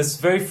 okay, this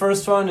very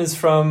first one is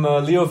from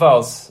Leo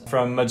Valls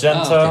from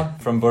Magenta,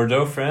 from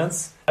Bordeaux,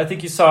 France. I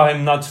think you saw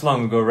him not too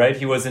long ago, right?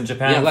 He was in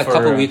Japan a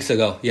couple weeks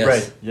ago, yes.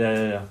 Right,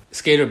 yeah.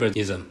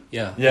 Skaterbirdism,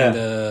 yeah.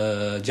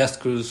 And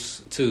Just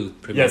Cruise 2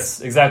 premiere.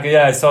 Yes, exactly,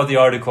 yeah, I saw the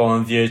article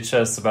on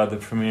VHS about the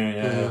premiere,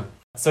 yeah.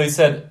 So he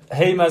said,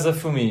 "Hey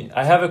Masafumi,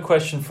 I have a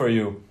question for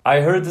you.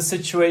 I heard the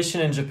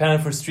situation in Japan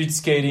for street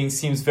skating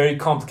seems very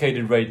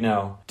complicated right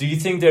now. Do you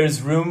think there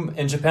is room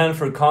in Japan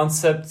for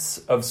concepts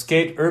of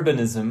skate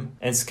urbanism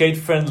and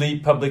skate-friendly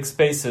public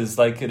spaces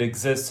like it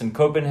exists in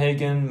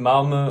Copenhagen,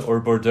 Malmö, or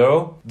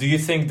Bordeaux? Do you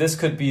think this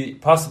could be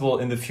possible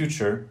in the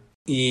future?"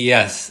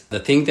 Yes, the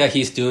thing that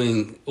he's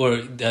doing, or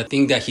the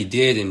thing that he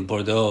did in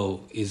Bordeaux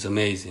is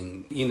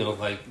amazing.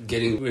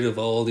 Getting rid of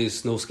all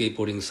this no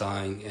skateboarding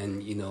sign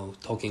and,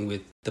 talking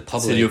with the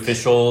public. City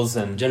officials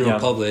and... General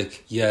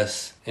public,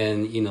 yes.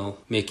 And,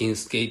 making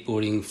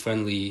skateboarding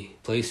friendly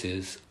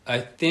places. I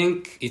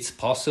think it's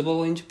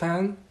possible in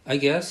Japan, I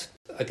guess.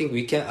 I think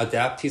we can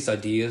adapt his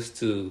ideas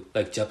to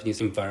Japanese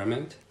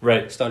environment.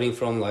 Right. Starting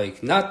from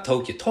not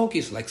Tokyo.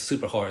 Tokyo is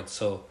super hard.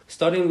 So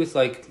starting with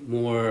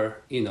more,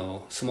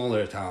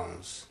 smaller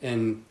towns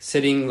and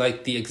setting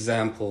the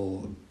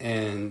example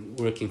and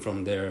working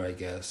from there, I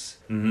guess.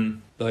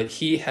 But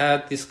he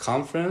had this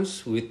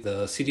conference with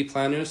the city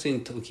planners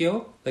in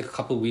Tokyo like a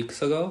couple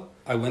weeks ago.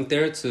 I went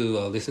there to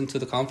listen to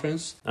the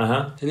conference.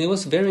 And it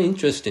was very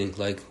interesting,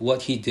 like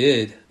what he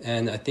did.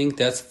 And I think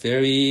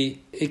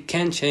it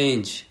can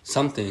change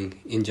something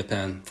in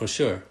Japan for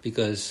sure.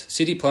 Because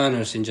city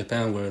planners in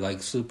Japan were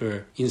like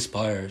super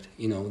inspired.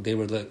 They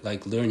were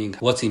like learning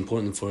what's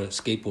important for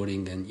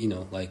skateboarding and,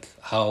 like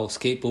how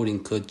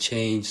skateboarding could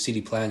change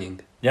city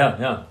planning.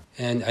 Yeah.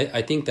 And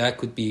I think that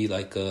could be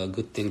like a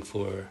good thing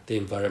for the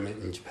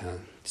environment in Japan.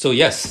 So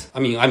yes,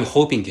 I'm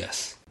hoping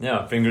yes.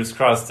 Yeah, fingers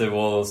crossed it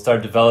will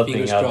start developing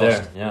Fingers out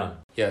crossed. there. Yeah.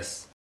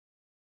 Yes.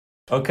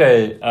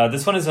 Okay,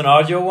 this one is an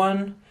audio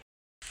one.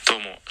 どう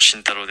も、慎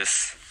太郎で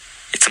す。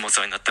いつもお世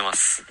話になってま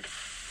す。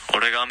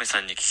俺がアメさ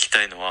んに聞き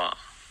たいのは、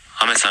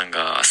アメさん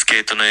がス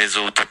ケートの映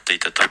像を撮ってい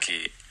た時、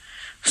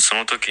そ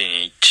の時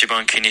に一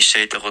番気にし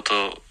ていたこ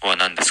とは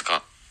何です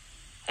か？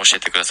教え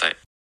てください。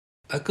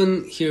I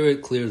couldn't hear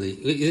it clearly.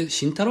 Is it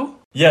Shintaro?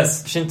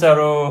 Yes,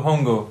 Shintaro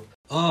Hongo.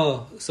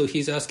 Oh, so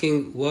he's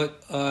asking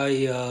what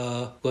I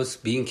was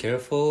being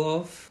careful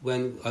of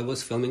when I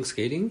was filming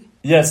skating?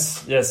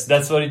 Yes,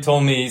 that's what he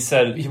told me. He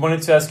said he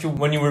wanted to ask you,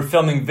 when you were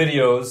filming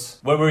videos,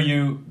 what were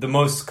you the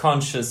most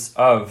conscious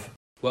of?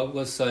 What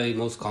was I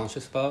most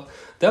conscious about?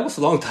 That was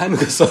a long time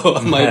ago, so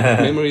my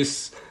memory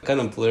is kind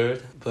of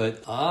blurred.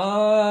 But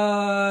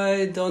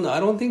I don't know. I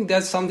don't think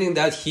that's something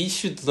that he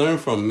should learn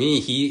from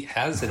me. He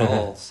has it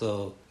all.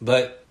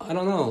 But I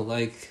don't know,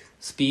 like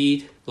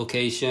speed,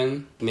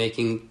 location,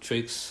 making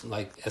tricks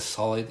like as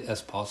solid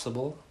as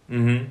possible.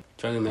 Trying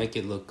to make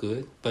it look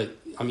good. But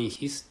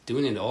he's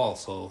doing it all.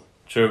 So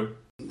true.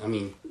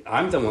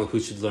 I'm the one who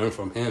should learn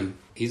from him.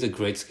 He's a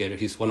great skater.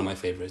 He's one of my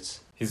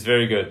favorites. He's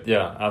very good.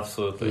 Yeah,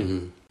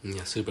 absolutely.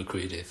 Yeah, super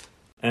creative.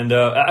 And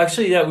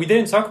actually, we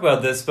didn't talk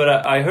about this,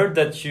 but I heard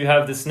that you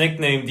have this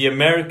nickname, the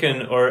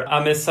American or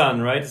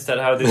Ame-san, right? Is that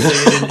how they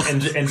say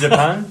it in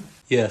Japan?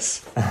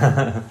 Yes.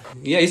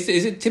 Yeah, it's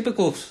a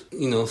typical,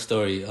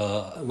 story.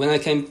 When I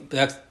came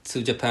back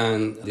to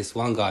Japan, this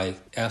one guy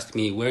asked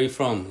me, "Where are you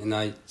from?" And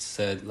I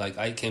said,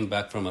 I came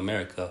back from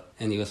America.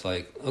 And he was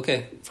like,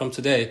 "Okay, from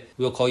today,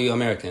 we'll call you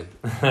American."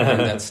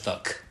 And that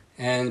stuck.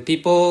 And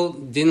people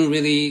didn't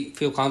really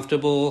feel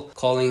comfortable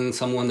calling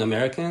someone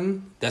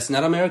American that's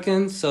not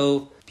American,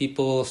 so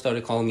people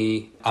started calling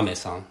me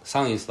Ame-san.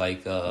 San is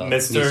like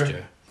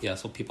Mr. Yeah,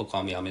 so people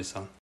call me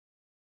Ame-san.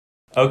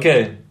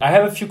 Okay, I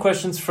have a few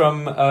questions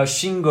from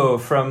Shingo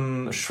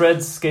from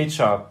Shred's Skate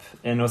Shop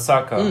in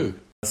Osaka.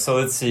 So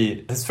let's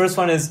see. His first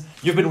one is,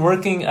 you've been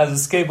working as a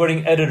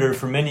skateboarding editor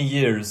for many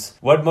years.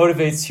 What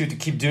motivates you to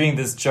keep doing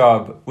this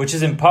job, which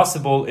is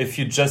impossible if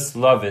you just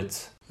love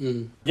it?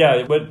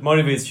 Yeah, what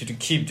motivates you to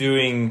keep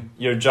doing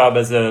your job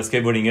as a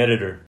skateboarding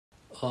editor?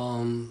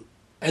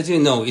 As you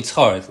know, it's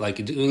hard,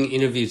 like doing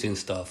interviews and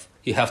stuff.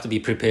 You have to be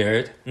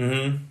prepared.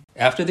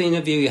 After the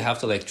interview, you have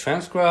to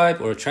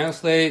transcribe or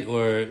translate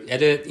or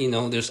edit.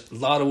 There's a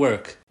lot of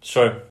work.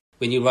 Sure.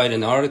 When you write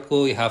an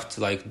article, you have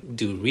to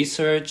do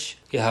research.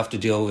 You have to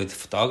deal with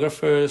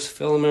photographers,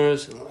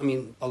 filmers.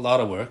 A lot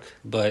of work.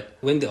 But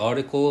when the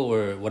article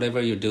or whatever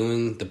you're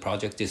doing, the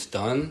project is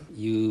done,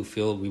 you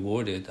feel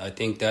rewarded. I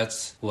think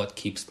that's what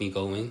keeps me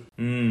going.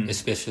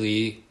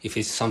 Especially if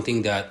it's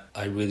something that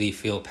I really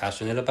feel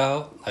passionate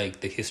about,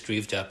 like the history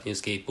of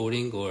Japanese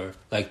skateboarding or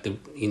like the,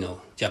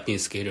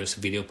 Japanese skaters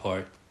video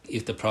part.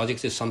 If the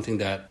project is something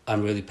that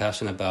I'm really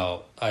passionate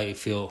about, I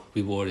feel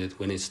rewarded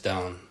when it's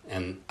done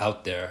and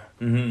out there.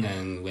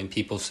 And when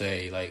people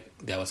say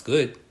that was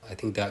good, I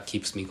think that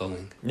keeps me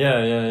going.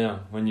 Yeah.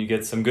 When you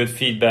get some good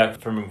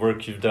feedback from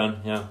work you've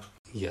done, yeah.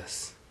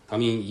 Yes.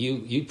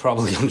 You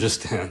probably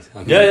understand.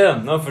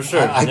 No, for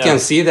sure. I can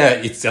see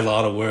that it's a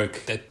lot of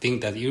work, that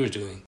thing that you're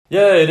doing.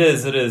 Yeah, it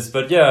is.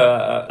 But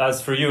yeah,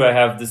 as for you, I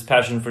have this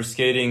passion for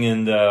skating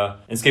and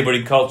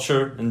skateboarding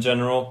culture in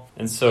general.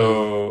 And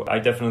so I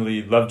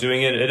definitely love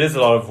doing it. It is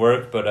a lot of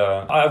work, but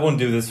I won't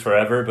do this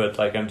forever. But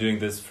I'm doing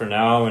this for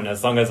now, and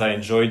as long as I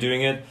enjoy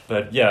doing it.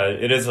 But yeah,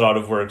 it is a lot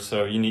of work.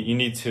 So you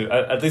need to,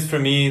 at least for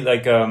me,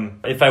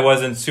 if I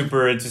wasn't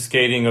super into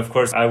skating, of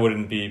course, I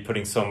wouldn't be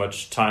putting so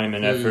much time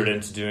and effort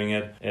into doing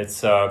it. It's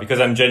because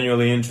I'm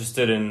genuinely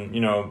interested in,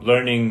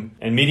 learning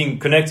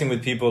and connecting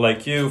with people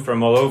like you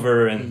from all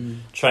over, and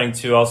trying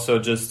to also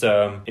just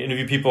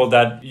interview people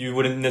that you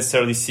wouldn't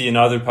necessarily see in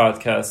other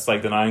podcasts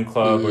like the Nine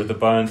Club or the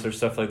Buns or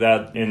stuff like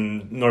that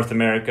in North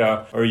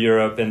America or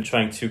Europe, and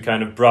trying to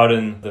kind of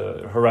broaden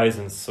the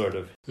horizons, sort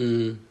of.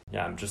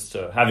 Yeah, I'm just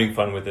having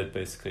fun with it,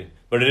 basically.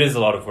 But it is a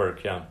lot of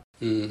work, yeah.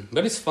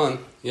 But it's fun.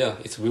 Yeah,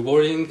 it's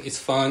rewarding. It's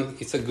fun.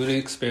 It's a good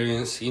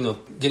experience.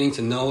 Getting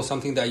to know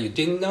something that you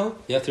didn't know.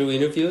 Yeah, through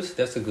interviews,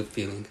 that's a good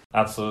feeling.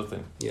 Absolutely.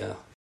 Yeah.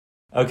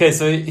 Okay,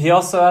 so he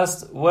also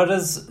asked, what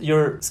has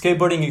your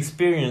skateboarding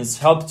experience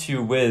helped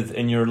you with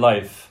in your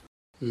life?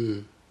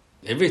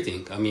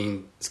 Everything.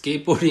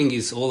 Skateboarding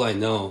is all I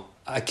know.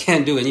 I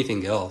can't do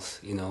anything else,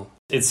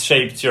 It's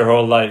shaped your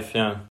whole life,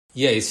 yeah.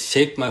 Yeah, it's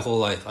shaped my whole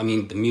life.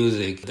 The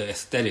music, the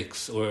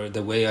aesthetics, or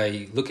the way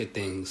I look at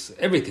things,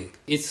 everything.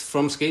 It's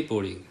from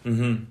skateboarding.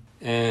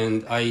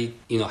 And I,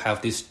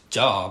 have this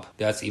job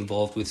that's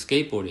involved with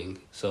skateboarding.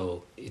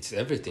 So it's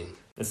everything.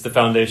 It's the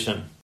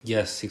foundation.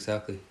 Yes,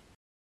 exactly.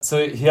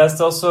 So he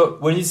asked also,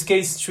 when you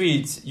skate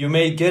street, you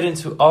may get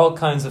into all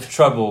kinds of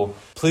trouble.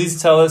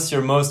 Please tell us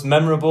your most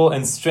memorable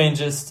and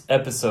strangest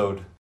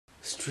episode.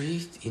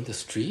 In the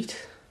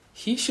street?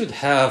 He should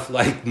have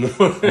like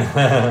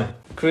more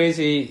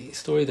crazy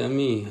story than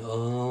me.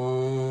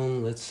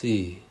 Let's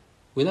see.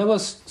 When I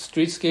was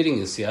street skating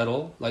in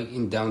Seattle, like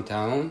in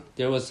downtown,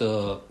 there was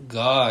a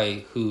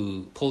guy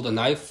who pulled a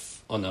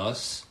knife on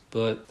us,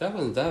 but that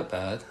wasn't that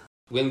bad.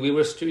 When we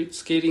were street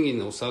skating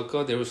in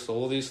Osaka, there was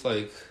all these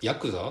like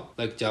yakuza,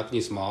 like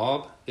Japanese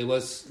mob. It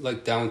was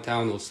like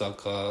downtown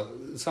Osaka.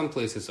 Some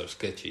places are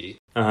sketchy.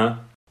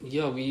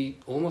 Yeah, we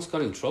almost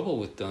got in trouble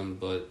with them,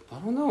 but I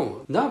don't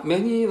know. Not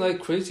many like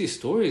crazy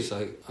stories.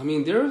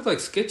 There are like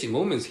sketchy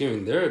moments here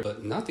and there,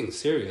 but nothing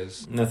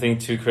serious. Nothing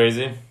too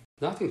crazy?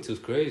 Nothing too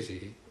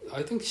crazy.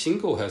 I think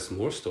Shingo has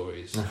more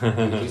stories.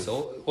 He's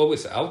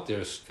always out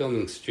there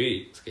filming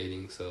street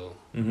skating, so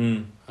I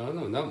don't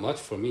know, not much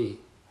for me.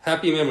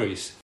 Happy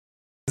memories.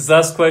 This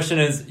last question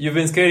is, you've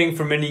been skating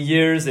for many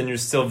years and you're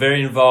still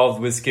very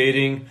involved with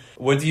skating.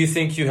 What do you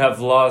think you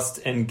have lost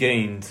and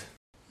gained?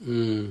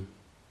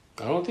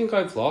 I don't think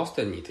I've lost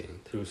anything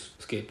through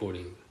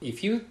skateboarding.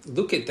 If you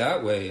look at it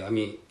that way,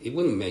 it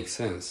wouldn't make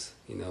sense,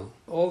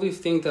 All these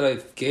things that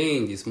I've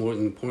gained is more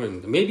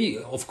important. Maybe,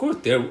 of course,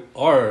 there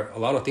are a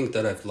lot of things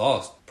that I've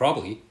lost,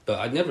 probably, but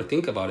I never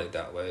think about it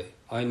that way.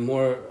 I'm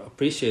more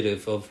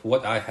appreciative of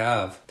what I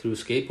have through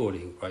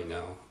skateboarding right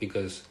now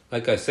because,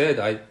 like I said,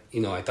 I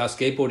thought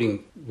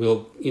skateboarding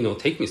will,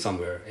 take me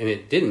somewhere, and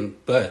it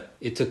didn't, but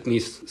it took me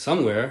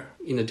somewhere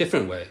in a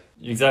different way.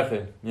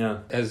 Exactly, yeah.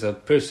 As a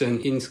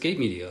person in skate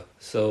media.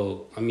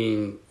 So,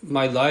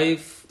 my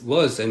life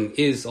was and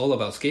is all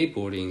about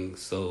skateboarding,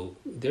 so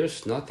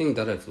there's nothing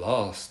that I've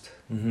lost.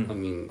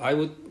 I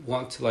would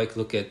want to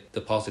look at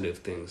the positive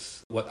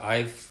things, what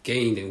I've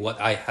gained and what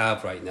I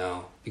have right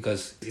now,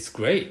 because it's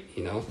great,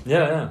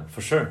 Yeah,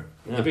 for sure.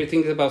 Yeah.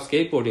 Everything about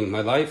skateboarding.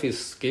 My life is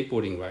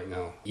skateboarding right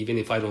now, even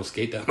if I don't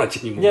skate that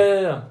much anymore.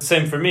 Yeah.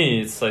 Same for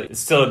me. It's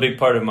still a big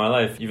part of my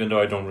life, even though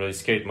I don't really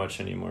skate much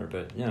anymore,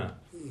 but yeah.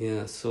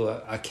 Yeah,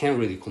 so I can't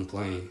really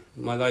complain.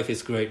 My life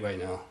is great right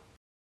now.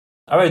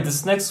 All right,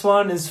 this next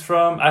one is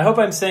from, I hope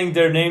I'm saying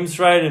their names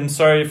right, and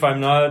sorry if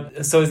I'm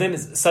not. So his name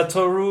is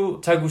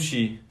Satoru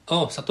Taguchi.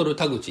 Oh, Satoru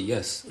Taguchi,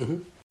 yes.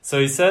 So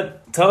he said,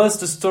 tell us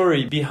the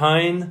story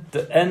behind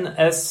the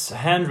NS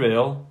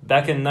handrail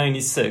back in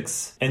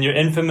 96 and your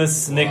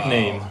infamous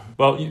nickname.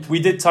 Well, we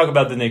did talk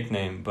about the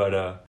nickname, but...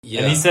 And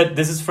he said,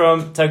 this is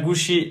from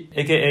Taguchi,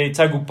 a.k.a.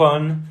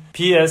 Tagupan.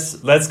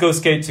 P.S. Let's go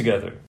skate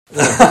together.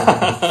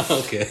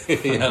 Okay,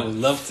 yeah, I would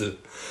love to.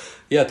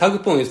 Yeah,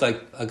 Tagupon is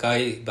like a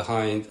guy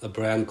behind a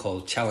brand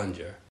called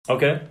Challenger.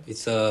 Okay.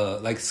 It's a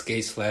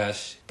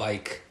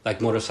skate/bike,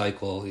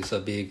 motorcycle. It's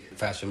a big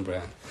fashion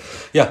brand.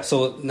 Yeah,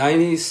 so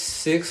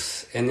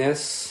 96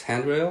 NS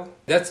handrail.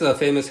 That's a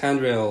famous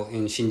handrail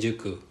in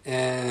Shinjuku.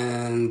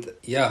 And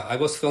yeah, I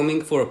was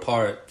filming for a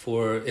part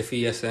for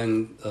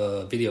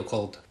FESN video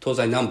called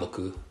Tozai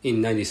Namboku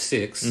in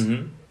 96.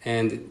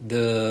 And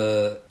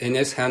the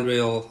NS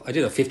handrail, I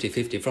did a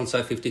 50-50,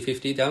 frontside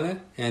 50-50 down it.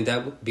 And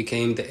that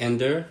became the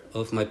ender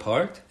of my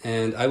part.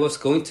 And I was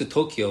going to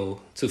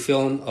Tokyo to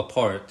film a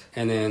part.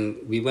 And then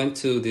we went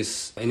to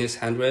this NS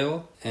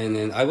handrail. And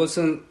then I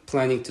wasn't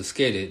planning to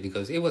skate it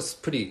because it was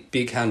pretty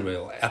big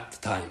handrail at the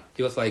time.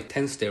 It was like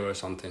 10 stair or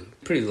something,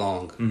 pretty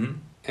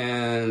long.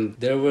 And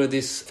there were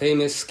this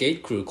famous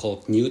skate crew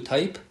called New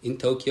Type in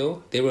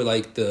Tokyo. They were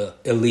like the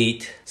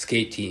elite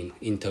skate team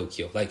in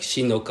Tokyo, like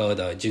Shin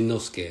Okada,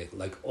 Junnosuke,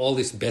 like all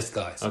these best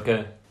guys.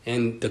 Okay.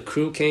 And the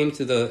crew came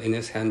to the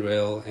NS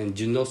handrail and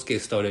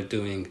Junnosuke started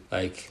doing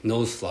like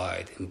nose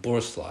slide and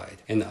board slide.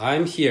 And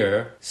I'm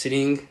here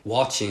sitting,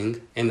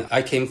 watching, and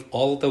I came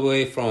all the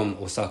way from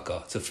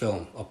Osaka to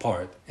film a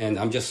part. And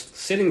I'm just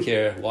sitting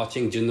here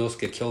watching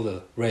Junnosuke kill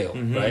the rail,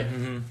 right?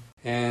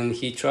 And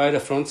he tried a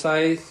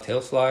frontside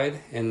tail slide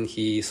and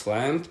he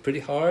slammed pretty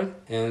hard.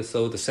 And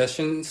so the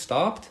session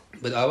stopped.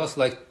 But I was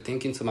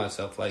thinking to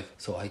myself,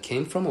 so I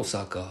came from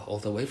Osaka, all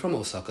the way from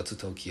Osaka to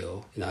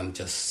Tokyo. And I'm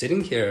just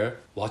sitting here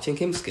watching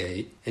him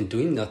skate and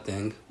doing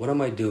nothing. What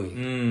am I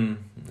doing?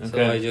 Okay.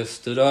 So I just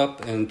stood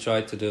up and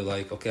tried to do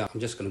okay, I'm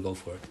just going to go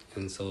for it.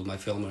 And so my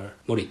filmer,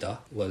 Morita,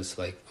 was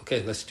like,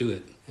 okay, let's do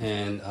it.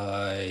 And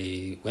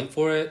I went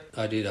for it.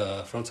 I did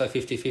a frontside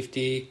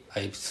 50-50.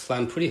 I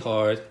slammed pretty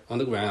hard on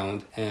the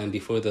ground. And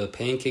before the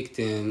pain kicked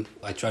in,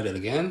 I tried it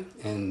again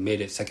and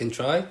made it second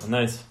try.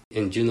 Nice.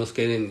 And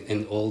Junnosuke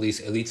and all these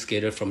elite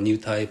skaters from New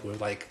Type were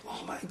like,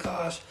 oh my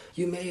gosh,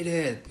 you made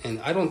it.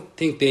 And I don't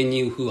think they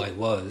knew who I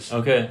was.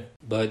 Okay.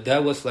 But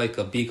that was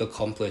a big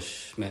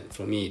accomplishment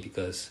for me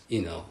because,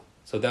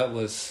 so that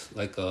was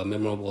a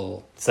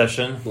memorable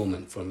session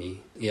moment for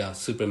me. Yeah,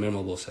 super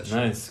memorable session.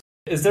 Nice.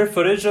 Is there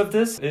footage of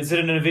this? Is it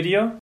in a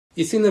video?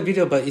 It's in a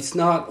video, but it's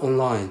not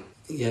online.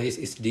 Yeah,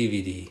 it's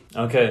DVD.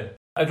 Okay.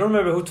 I don't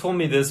remember who told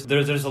me this.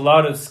 There's a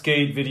lot of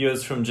skate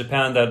videos from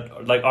Japan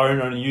that like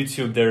aren't on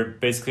YouTube. They're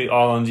basically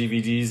all on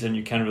DVDs, and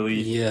you can't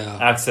really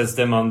access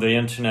them on the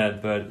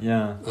internet. But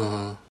yeah,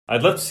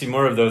 I'd love to see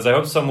more of those. I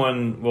hope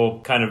someone will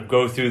kind of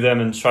go through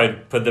them and try to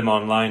put them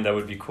online. That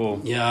would be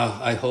cool. Yeah,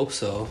 I hope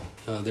so.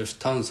 There's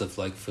tons of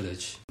like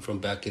footage from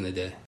back in the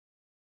day.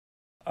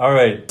 All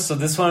right. So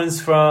this one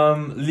is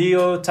from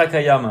Leo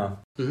Takayama.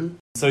 Mm-hmm.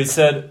 So he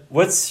said,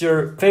 what's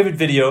your favorite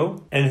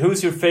video and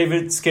who's your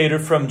favorite skater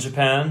from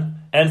Japan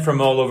and from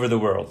all over the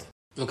world?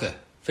 Okay.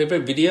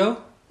 Favorite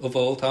video of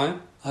all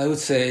time? I would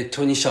say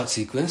 20 shot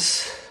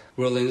sequence,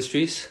 World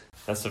Industries.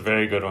 That's a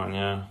very good one,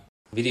 yeah.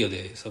 Video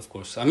days, of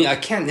course. I mean, I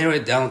can't narrow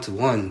it down to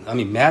one. I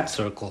mean, Map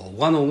Circle,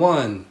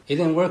 101,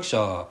 Eden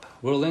Workshop,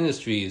 World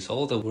Industries,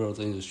 all the World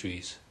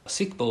Industries.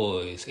 Sick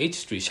Boys, H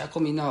Street,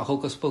 Shakomina,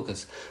 Hocus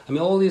Pocus. I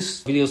mean, all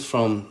these videos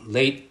from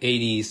late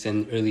 80s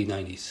and early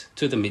 90s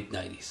to the mid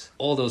 90s.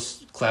 All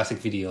those classic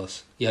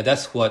videos. Yeah,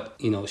 that's what,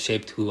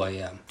 shaped who I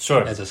am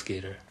as a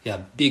skater.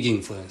 Yeah, big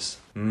influence.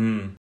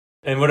 Mm.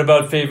 And what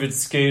about favorite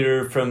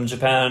skater from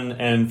Japan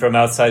and from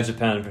outside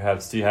Japan,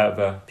 perhaps? Do you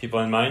have people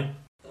in mind?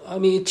 I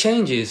mean, it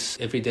changes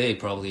every day,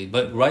 probably.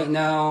 But right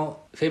now,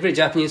 favorite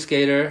Japanese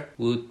skater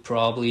would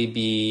probably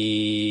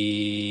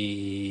be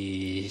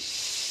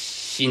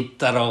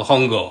Shintaro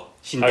Hongo.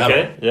 Shintaro.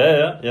 Okay,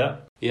 yeah.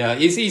 Yeah,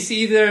 it's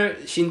either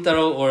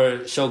Shintaro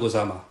or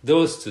Shogo-sama.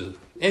 Those two.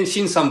 And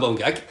Shin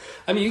Sambonge. I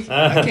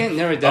can't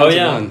narrow it down to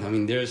one. I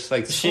mean, there's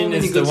like so Shin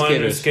many is good the one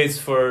skaters. who skates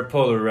for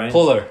Polar, right?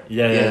 Polar.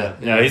 Yeah,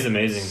 he's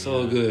amazing.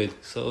 So good.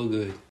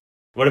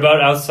 What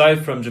about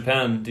outside from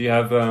Japan? Do you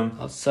have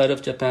outside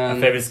of Japan, a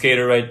favorite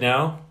skater right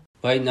now?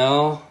 Right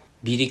now,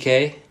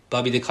 BDK,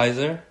 Bobby de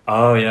Kaiser.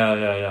 Oh,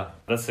 yeah.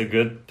 That's a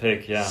good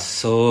pick, yeah.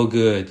 So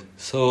good.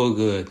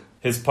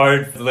 His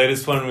part, the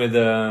latest one with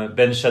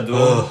Ben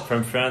Chadour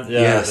from France.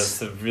 Yeah, yes.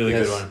 That's a really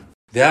good one.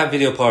 That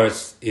video part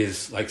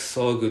is like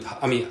so good.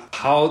 I mean,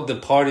 how the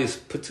part is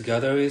put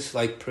together is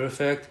like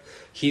perfect.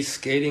 His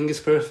skating is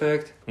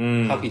perfect.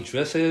 How he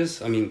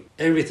dresses. I mean,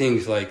 everything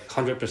is like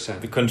 100%.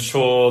 The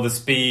control, the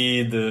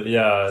speed,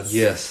 Yes.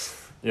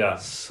 Yeah.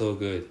 So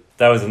good.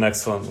 That was an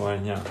excellent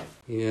one, yeah.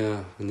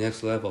 Yeah,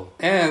 next level.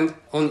 And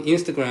on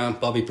Instagram,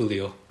 Bobby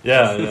Pulio.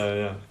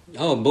 Yeah.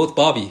 Oh, both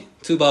Bobby.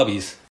 Two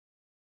Bobbies.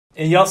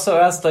 And he also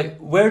asked, like,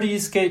 where do you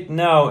skate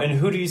now and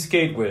who do you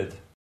skate with?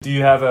 Do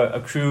you have a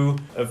crew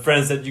of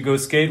friends that you go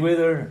skate with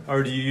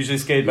or do you usually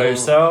skate by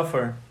yourself?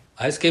 Or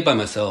I skate by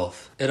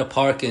myself at a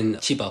park in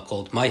Chiba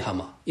called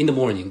Maihama in the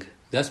morning.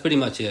 That's pretty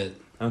much it.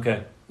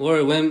 Okay.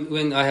 Or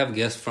when I have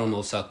guests from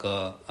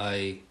Osaka,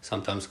 I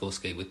sometimes go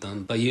skate with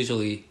them. But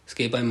usually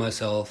skate by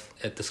myself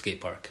at the skate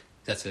park.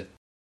 That's it.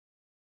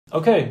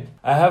 Okay,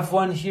 I have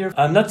one here.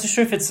 I'm not too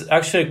sure if it's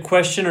actually a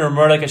question or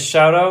more like a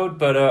shout out,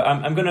 but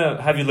I'm going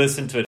to have you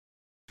listen to it.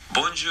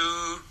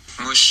 Bonjour,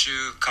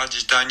 Monsieur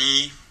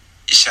Kajitani,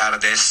 石原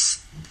で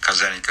す。梶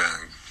谷くん、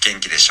元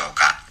気でしょう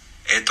か？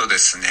で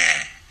すね、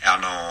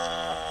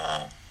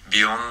ビ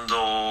ヨン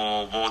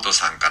ドボード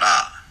さんか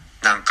ら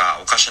なんか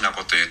おかしな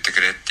こと言って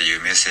くれってい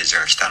うメッセージ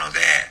が来たので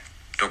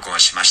録音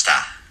しまし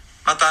た。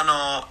また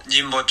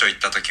神保町行っ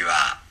た時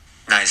は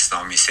ナイスな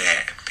お店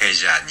ペー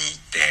ジャーに行っ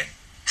て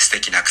素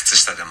敵な靴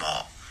下でも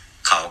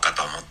買おうか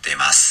と思ってい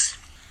ます。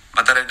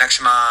また連絡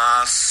し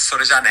ます。そ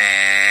れじゃあね。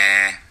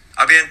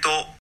アビエント。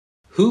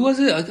Who was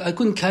it? I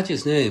couldn't catch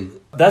his name.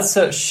 That's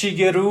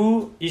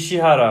Shigeru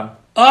Ishihara.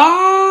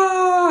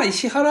 Ah,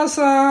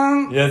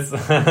 Ishihara-san. Yes.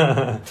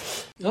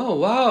 Oh,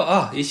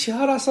 wow.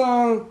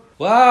 Ishihara-san.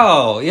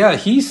 Wow. Yeah,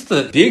 he's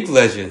the big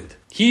legend.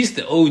 He's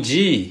the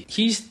OG.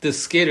 He's the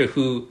skater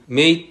who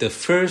made the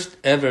first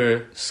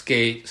ever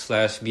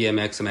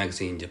skate/BMX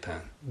magazine in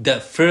Japan. The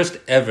first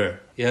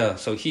ever. Yeah,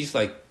 so he's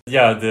like...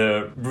 Yeah,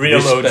 the real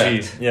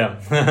respect. OG.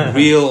 Yeah.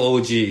 Real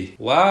OG.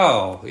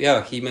 Wow.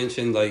 Yeah, he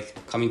mentioned like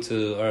coming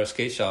to our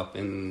skate shop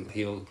and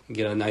he'll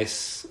get a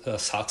nice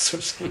socks or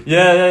something.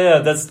 Yeah.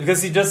 That's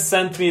because he just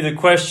sent me the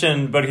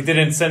question, but he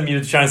didn't send me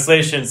the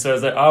translation. So I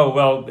was like, oh,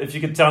 well, if you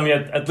could tell me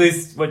at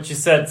least what you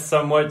said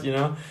somewhat,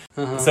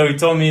 Uh-huh. So he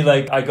told me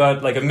like I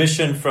got like a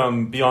mission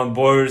from Beyond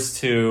Borders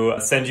to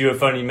send you a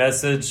funny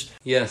message.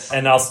 Yes.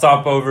 And I'll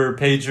stop over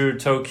Pager,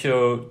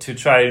 Tokyo to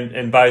try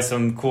and buy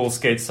some cool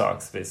skate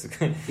socks,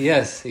 basically.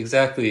 Yes,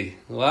 exactly.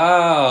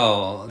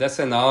 Wow, that's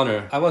an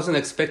honor. I wasn't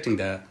expecting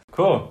that.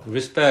 Cool.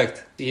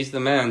 Respect. He's the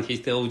man.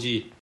 He's the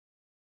OG.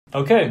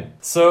 Okay,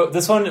 so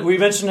this one, we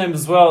mentioned him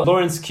as well,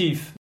 Lawrence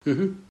Keefe.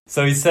 Mm-hmm.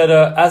 So he said,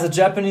 as a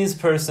Japanese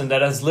person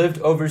that has lived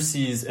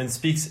overseas and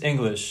speaks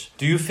English,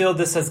 do you feel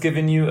this has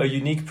given you a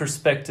unique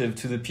perspective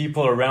to the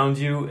people around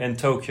you in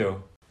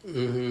Tokyo?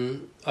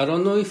 Mm-hmm. I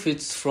don't know if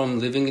it's from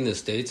living in the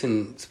States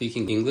and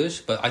speaking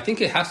English, but I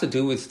think it has to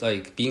do with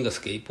like being a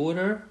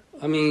skateboarder.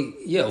 I mean,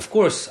 yeah, of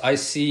course, I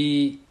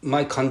see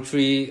my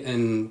country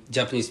and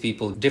Japanese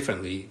people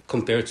differently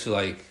compared to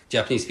like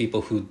Japanese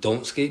people who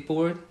don't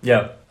skateboard.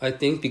 Yeah. I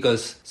think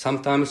because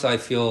sometimes I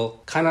feel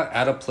kind of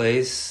out of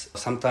place.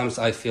 Sometimes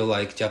I feel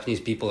like Japanese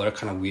people are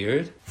kind of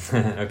weird.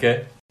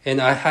 Okay. And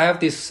I have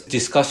this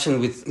discussion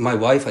with my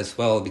wife as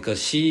well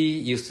because she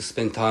used to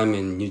spend time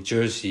in New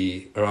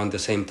Jersey around the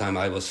same time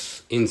I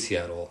was in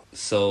Seattle.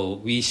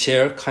 So we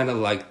share kind of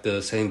like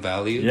the same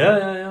value.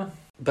 Yeah.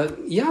 But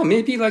yeah,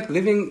 maybe like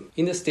living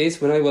in the States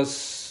when I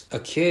was a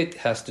kid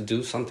has to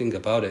do something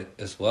about it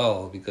as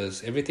well,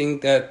 because everything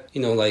that,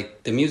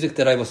 like the music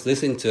that I was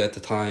listening to at the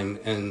time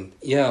and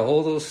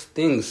all those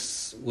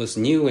things was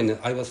new, and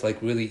I was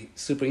like really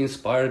super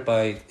inspired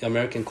by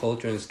American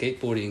culture and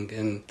skateboarding,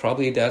 and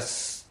probably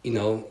that's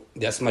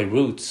my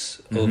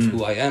roots of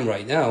who I am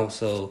right now.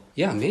 So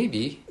yeah,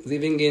 maybe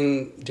living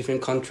in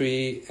different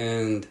country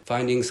and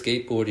finding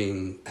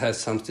skateboarding has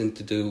something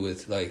to do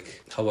with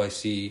like how I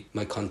see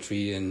my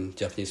country and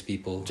Japanese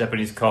people.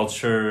 Japanese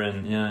culture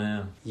and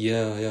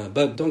Yeah.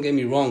 But don't get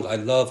me wrong, I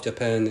love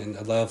Japan and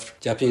I love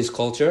Japanese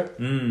culture.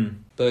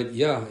 But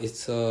yeah,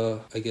 it's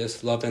I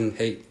guess love and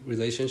hate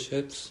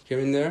relationships here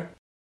and there.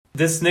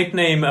 This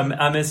nickname,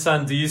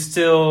 Ame-san, do you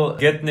still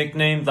get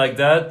nicknamed like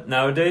that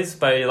nowadays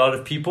by a lot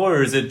of people?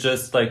 Or is it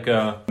just like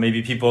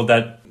maybe people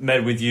that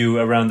met with you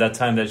around that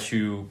time that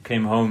you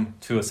came home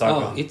to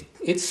Osaka? Oh,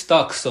 it's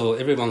stuck, so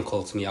everyone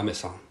calls me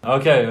Ame-san.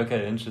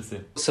 Okay,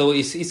 interesting. So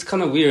it's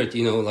kind of weird,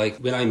 like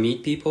when I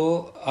meet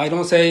people, I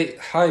don't say,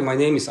 hi, my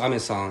name is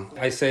Ame-san.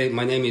 I say,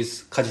 my name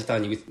is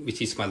Kajitani, which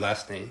is my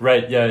last name.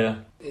 Right, yeah.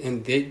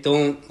 And they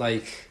don't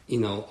like,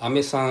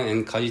 Ame-san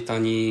and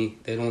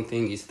Kajitani, they don't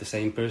think it's the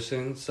same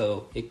person.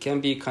 So it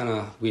can be kind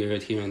of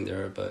weird here and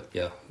there, but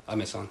yeah,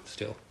 Ame-san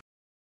still.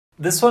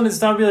 This one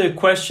is not really a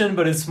question,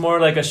 but it's more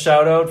like a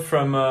shout out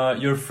from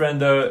your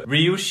friend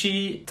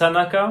Ryushi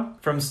Tanaka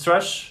from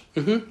Strush.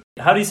 Mm-hmm.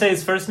 How do you say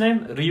his first name?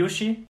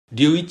 Ryushi?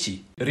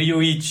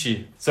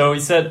 Ryuichi. So he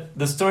said,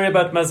 the story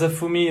about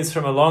Masafumi is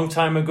from a long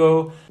time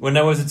ago. When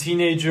I was a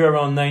teenager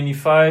around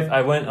 95,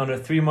 I went on a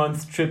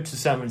 3-month trip to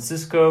San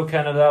Francisco,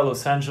 Canada,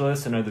 Los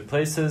Angeles, and other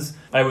places.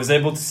 I was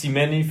able to see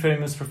many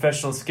famous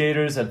professional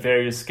skaters at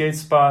various skate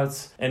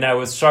spots, and I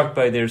was shocked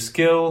by their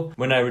skill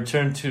when I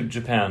returned to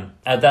Japan.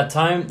 At that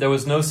time, there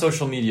was no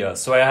social media,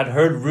 so I had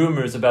heard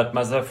rumors about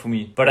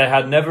Masafumi, but I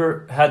had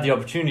never had the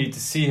opportunity to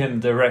see him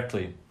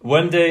directly.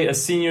 One day, a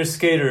senior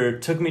skater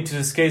took me to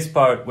the skate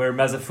spot where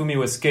Masafumi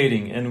was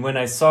skating, and when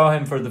I saw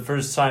him for the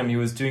first time, he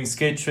was doing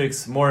skate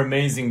tricks more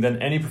amazing than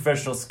any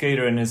professional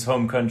skater in his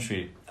home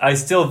country. I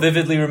still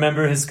vividly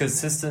remember his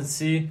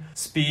consistency,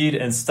 speed,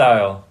 and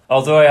style.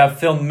 Although I have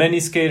filmed many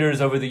skaters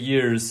over the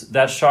years,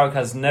 that shock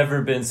has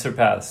never been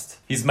surpassed.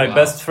 He's my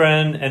best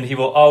friend, and he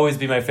will always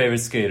be my favorite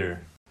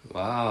skater.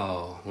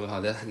 Wow,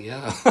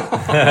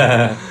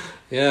 yeah.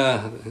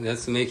 Yeah,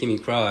 that's making me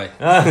cry.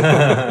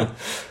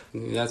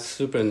 That's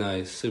super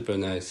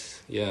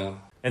nice, yeah.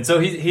 And so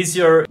he's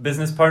your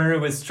business partner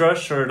with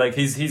Strush, or like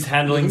he's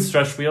handling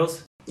Strush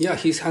Wheels? Yeah,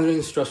 he's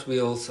handling Strush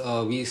Wheels.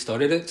 We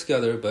started it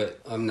together, but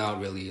I'm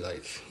not really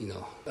like,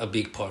 a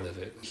big part of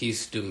it.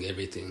 He's doing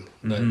everything.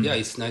 But yeah,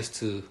 it's nice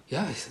to,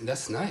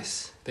 that's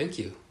nice. Thank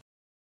you.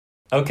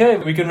 Okay,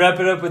 we can wrap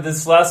it up with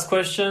this last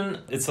question.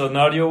 It's an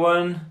audio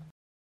one.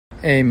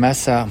 Hey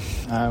Masa,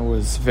 I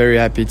was very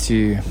happy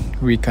to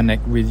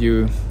reconnect with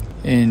you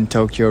in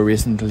Tokyo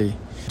recently.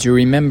 Do you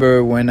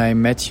remember when I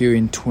met you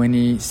in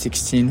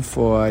 2016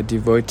 for a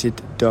devoted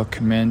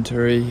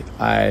documentary?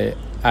 I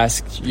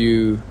asked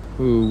you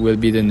who will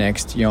be the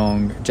next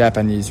young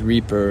Japanese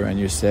Reaper, and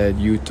you said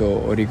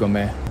Yuto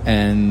Origome,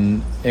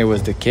 and it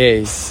was the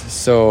case.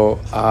 So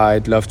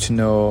I'd love to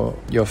know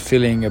your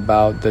feeling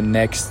about the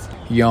next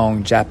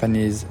young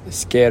Japanese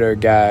skater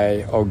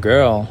guy or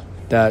girl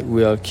that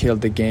will kill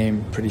the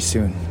game pretty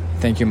soon.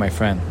 Thank you, my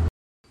friend.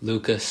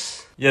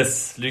 Lucas.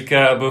 Yes,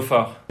 Luca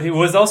Bouffard. He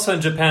was also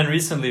in Japan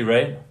recently,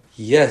 right?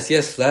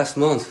 Yes, last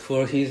month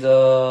for his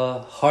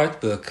heart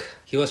book.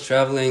 He was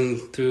traveling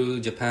through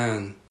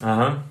Japan.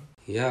 Uh-huh.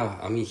 Yeah,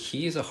 I mean,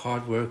 he's a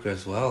hard worker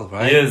as well,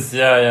 right? He is,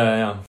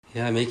 yeah.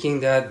 Yeah, making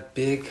that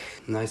big,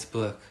 nice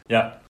book.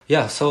 Yeah.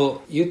 Yeah,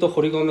 so Yuto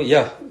Horigome,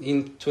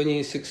 in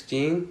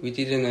 2016, we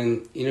did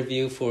an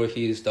interview for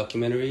his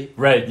documentary.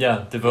 Right,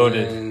 yeah,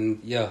 Devoted. And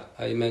yeah,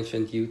 I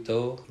mentioned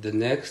Yuto, the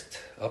next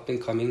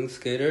up-and-coming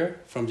skater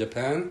from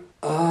Japan.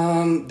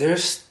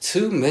 There's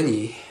too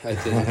many, I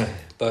think.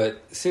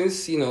 But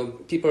since,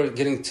 people are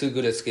getting too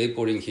good at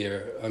skateboarding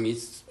here, I mean,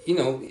 it's,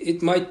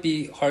 it might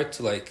be hard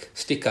to, like,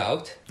 stick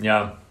out.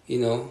 Yeah.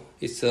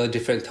 It's a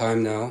different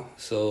time now.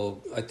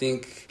 So I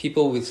think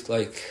people with,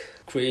 like,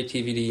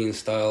 creativity and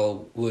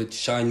style would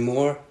shine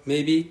more,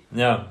 maybe.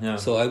 Yeah.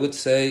 So I would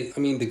say,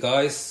 the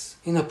guy's,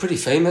 pretty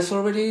famous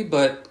already,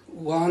 but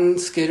one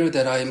skater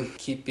that I'm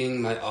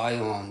keeping my eye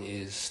on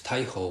is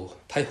Taiho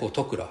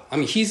Tokura.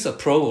 He's a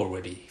pro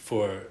already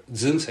for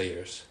Zoom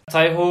Sayers.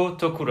 Taiho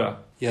Tokura.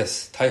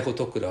 Yes, Taiho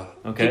Tokura.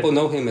 Okay. People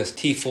know him as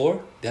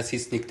T4. That's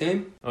his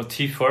nickname. Oh,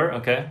 T4,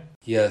 okay.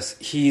 Yes,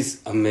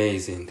 he's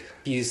amazing.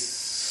 He's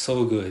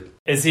so good.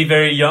 Is he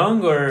very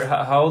young, or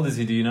how old is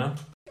he, do you know?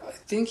 I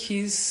think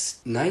he's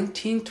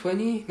 19,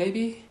 20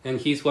 maybe. And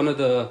he's one of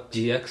the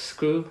GX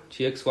crew,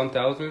 GX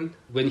 1000.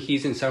 When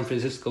he's in San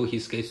Francisco, he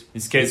skates.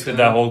 He skates with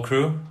that whole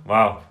crew?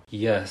 Wow.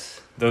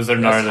 Yes. Those are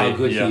gnarly. That's how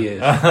good he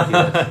is.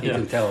 Yes, you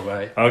can tell,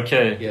 right?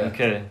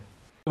 Okay.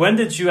 When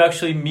did you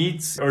actually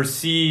meet or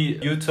see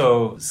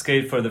Yuto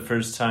skate for the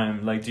first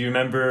time? Like, do you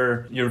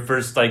remember your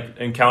first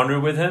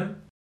encounter with him?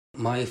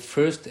 My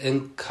first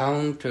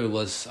encounter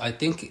was, I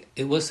think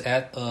it was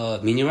at a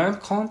mini ramp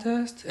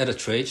contest at a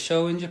trade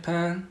show in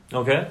Japan.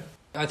 Okay.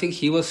 I think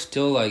he was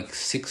still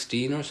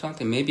 16 or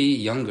something, maybe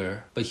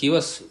younger. But he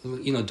was,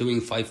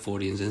 doing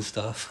 540s and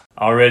stuff.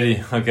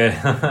 Already, okay.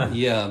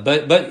 Yeah,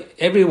 but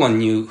everyone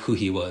knew who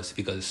he was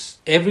because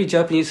every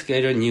Japanese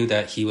skater knew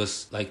that he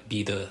was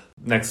be the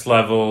next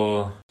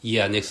level.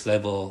 Yeah, next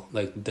level,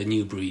 the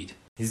new breed.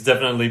 He's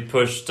definitely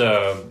pushed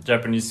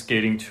Japanese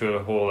skating to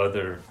a whole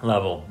other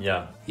level,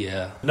 yeah.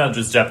 Yeah. Not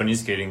just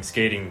Japanese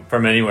skating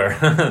from anywhere.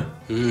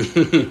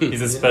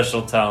 He's a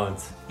special talent.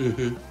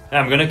 Mm-hmm. Yeah,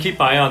 I'm gonna keep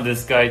my eye on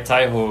this guy,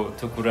 Taiho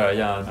Tokura.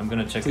 Yeah, I'm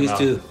gonna check him out.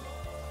 Please do.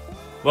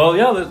 Well,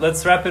 yeah,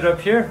 let's wrap it up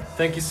here.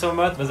 Thank you so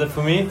much,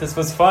 Masafumi. This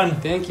was fun.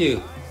 Thank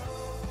you.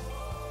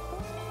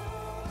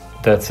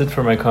 That's it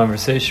for my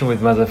conversation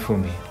with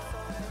Masafumi.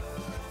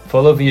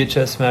 Follow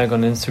VHS Mag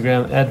on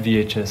Instagram at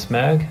VHS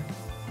Mag.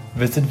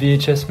 Visit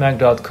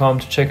vhsmag.com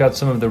to check out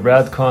some of the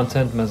rad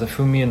content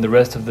Masafumi and the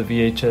rest of the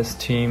VHS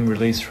team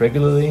release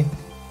regularly.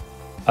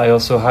 I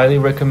also highly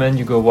recommend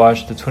you go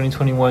watch the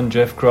 2021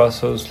 Jeff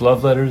Grosso's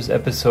Love Letters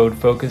episode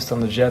focused on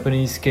the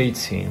Japanese skate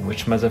scene,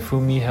 which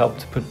Masafumi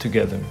helped put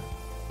together.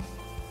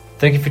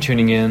 Thank you for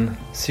tuning in.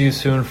 See you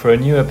soon for a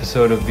new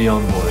episode of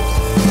Beyond Board.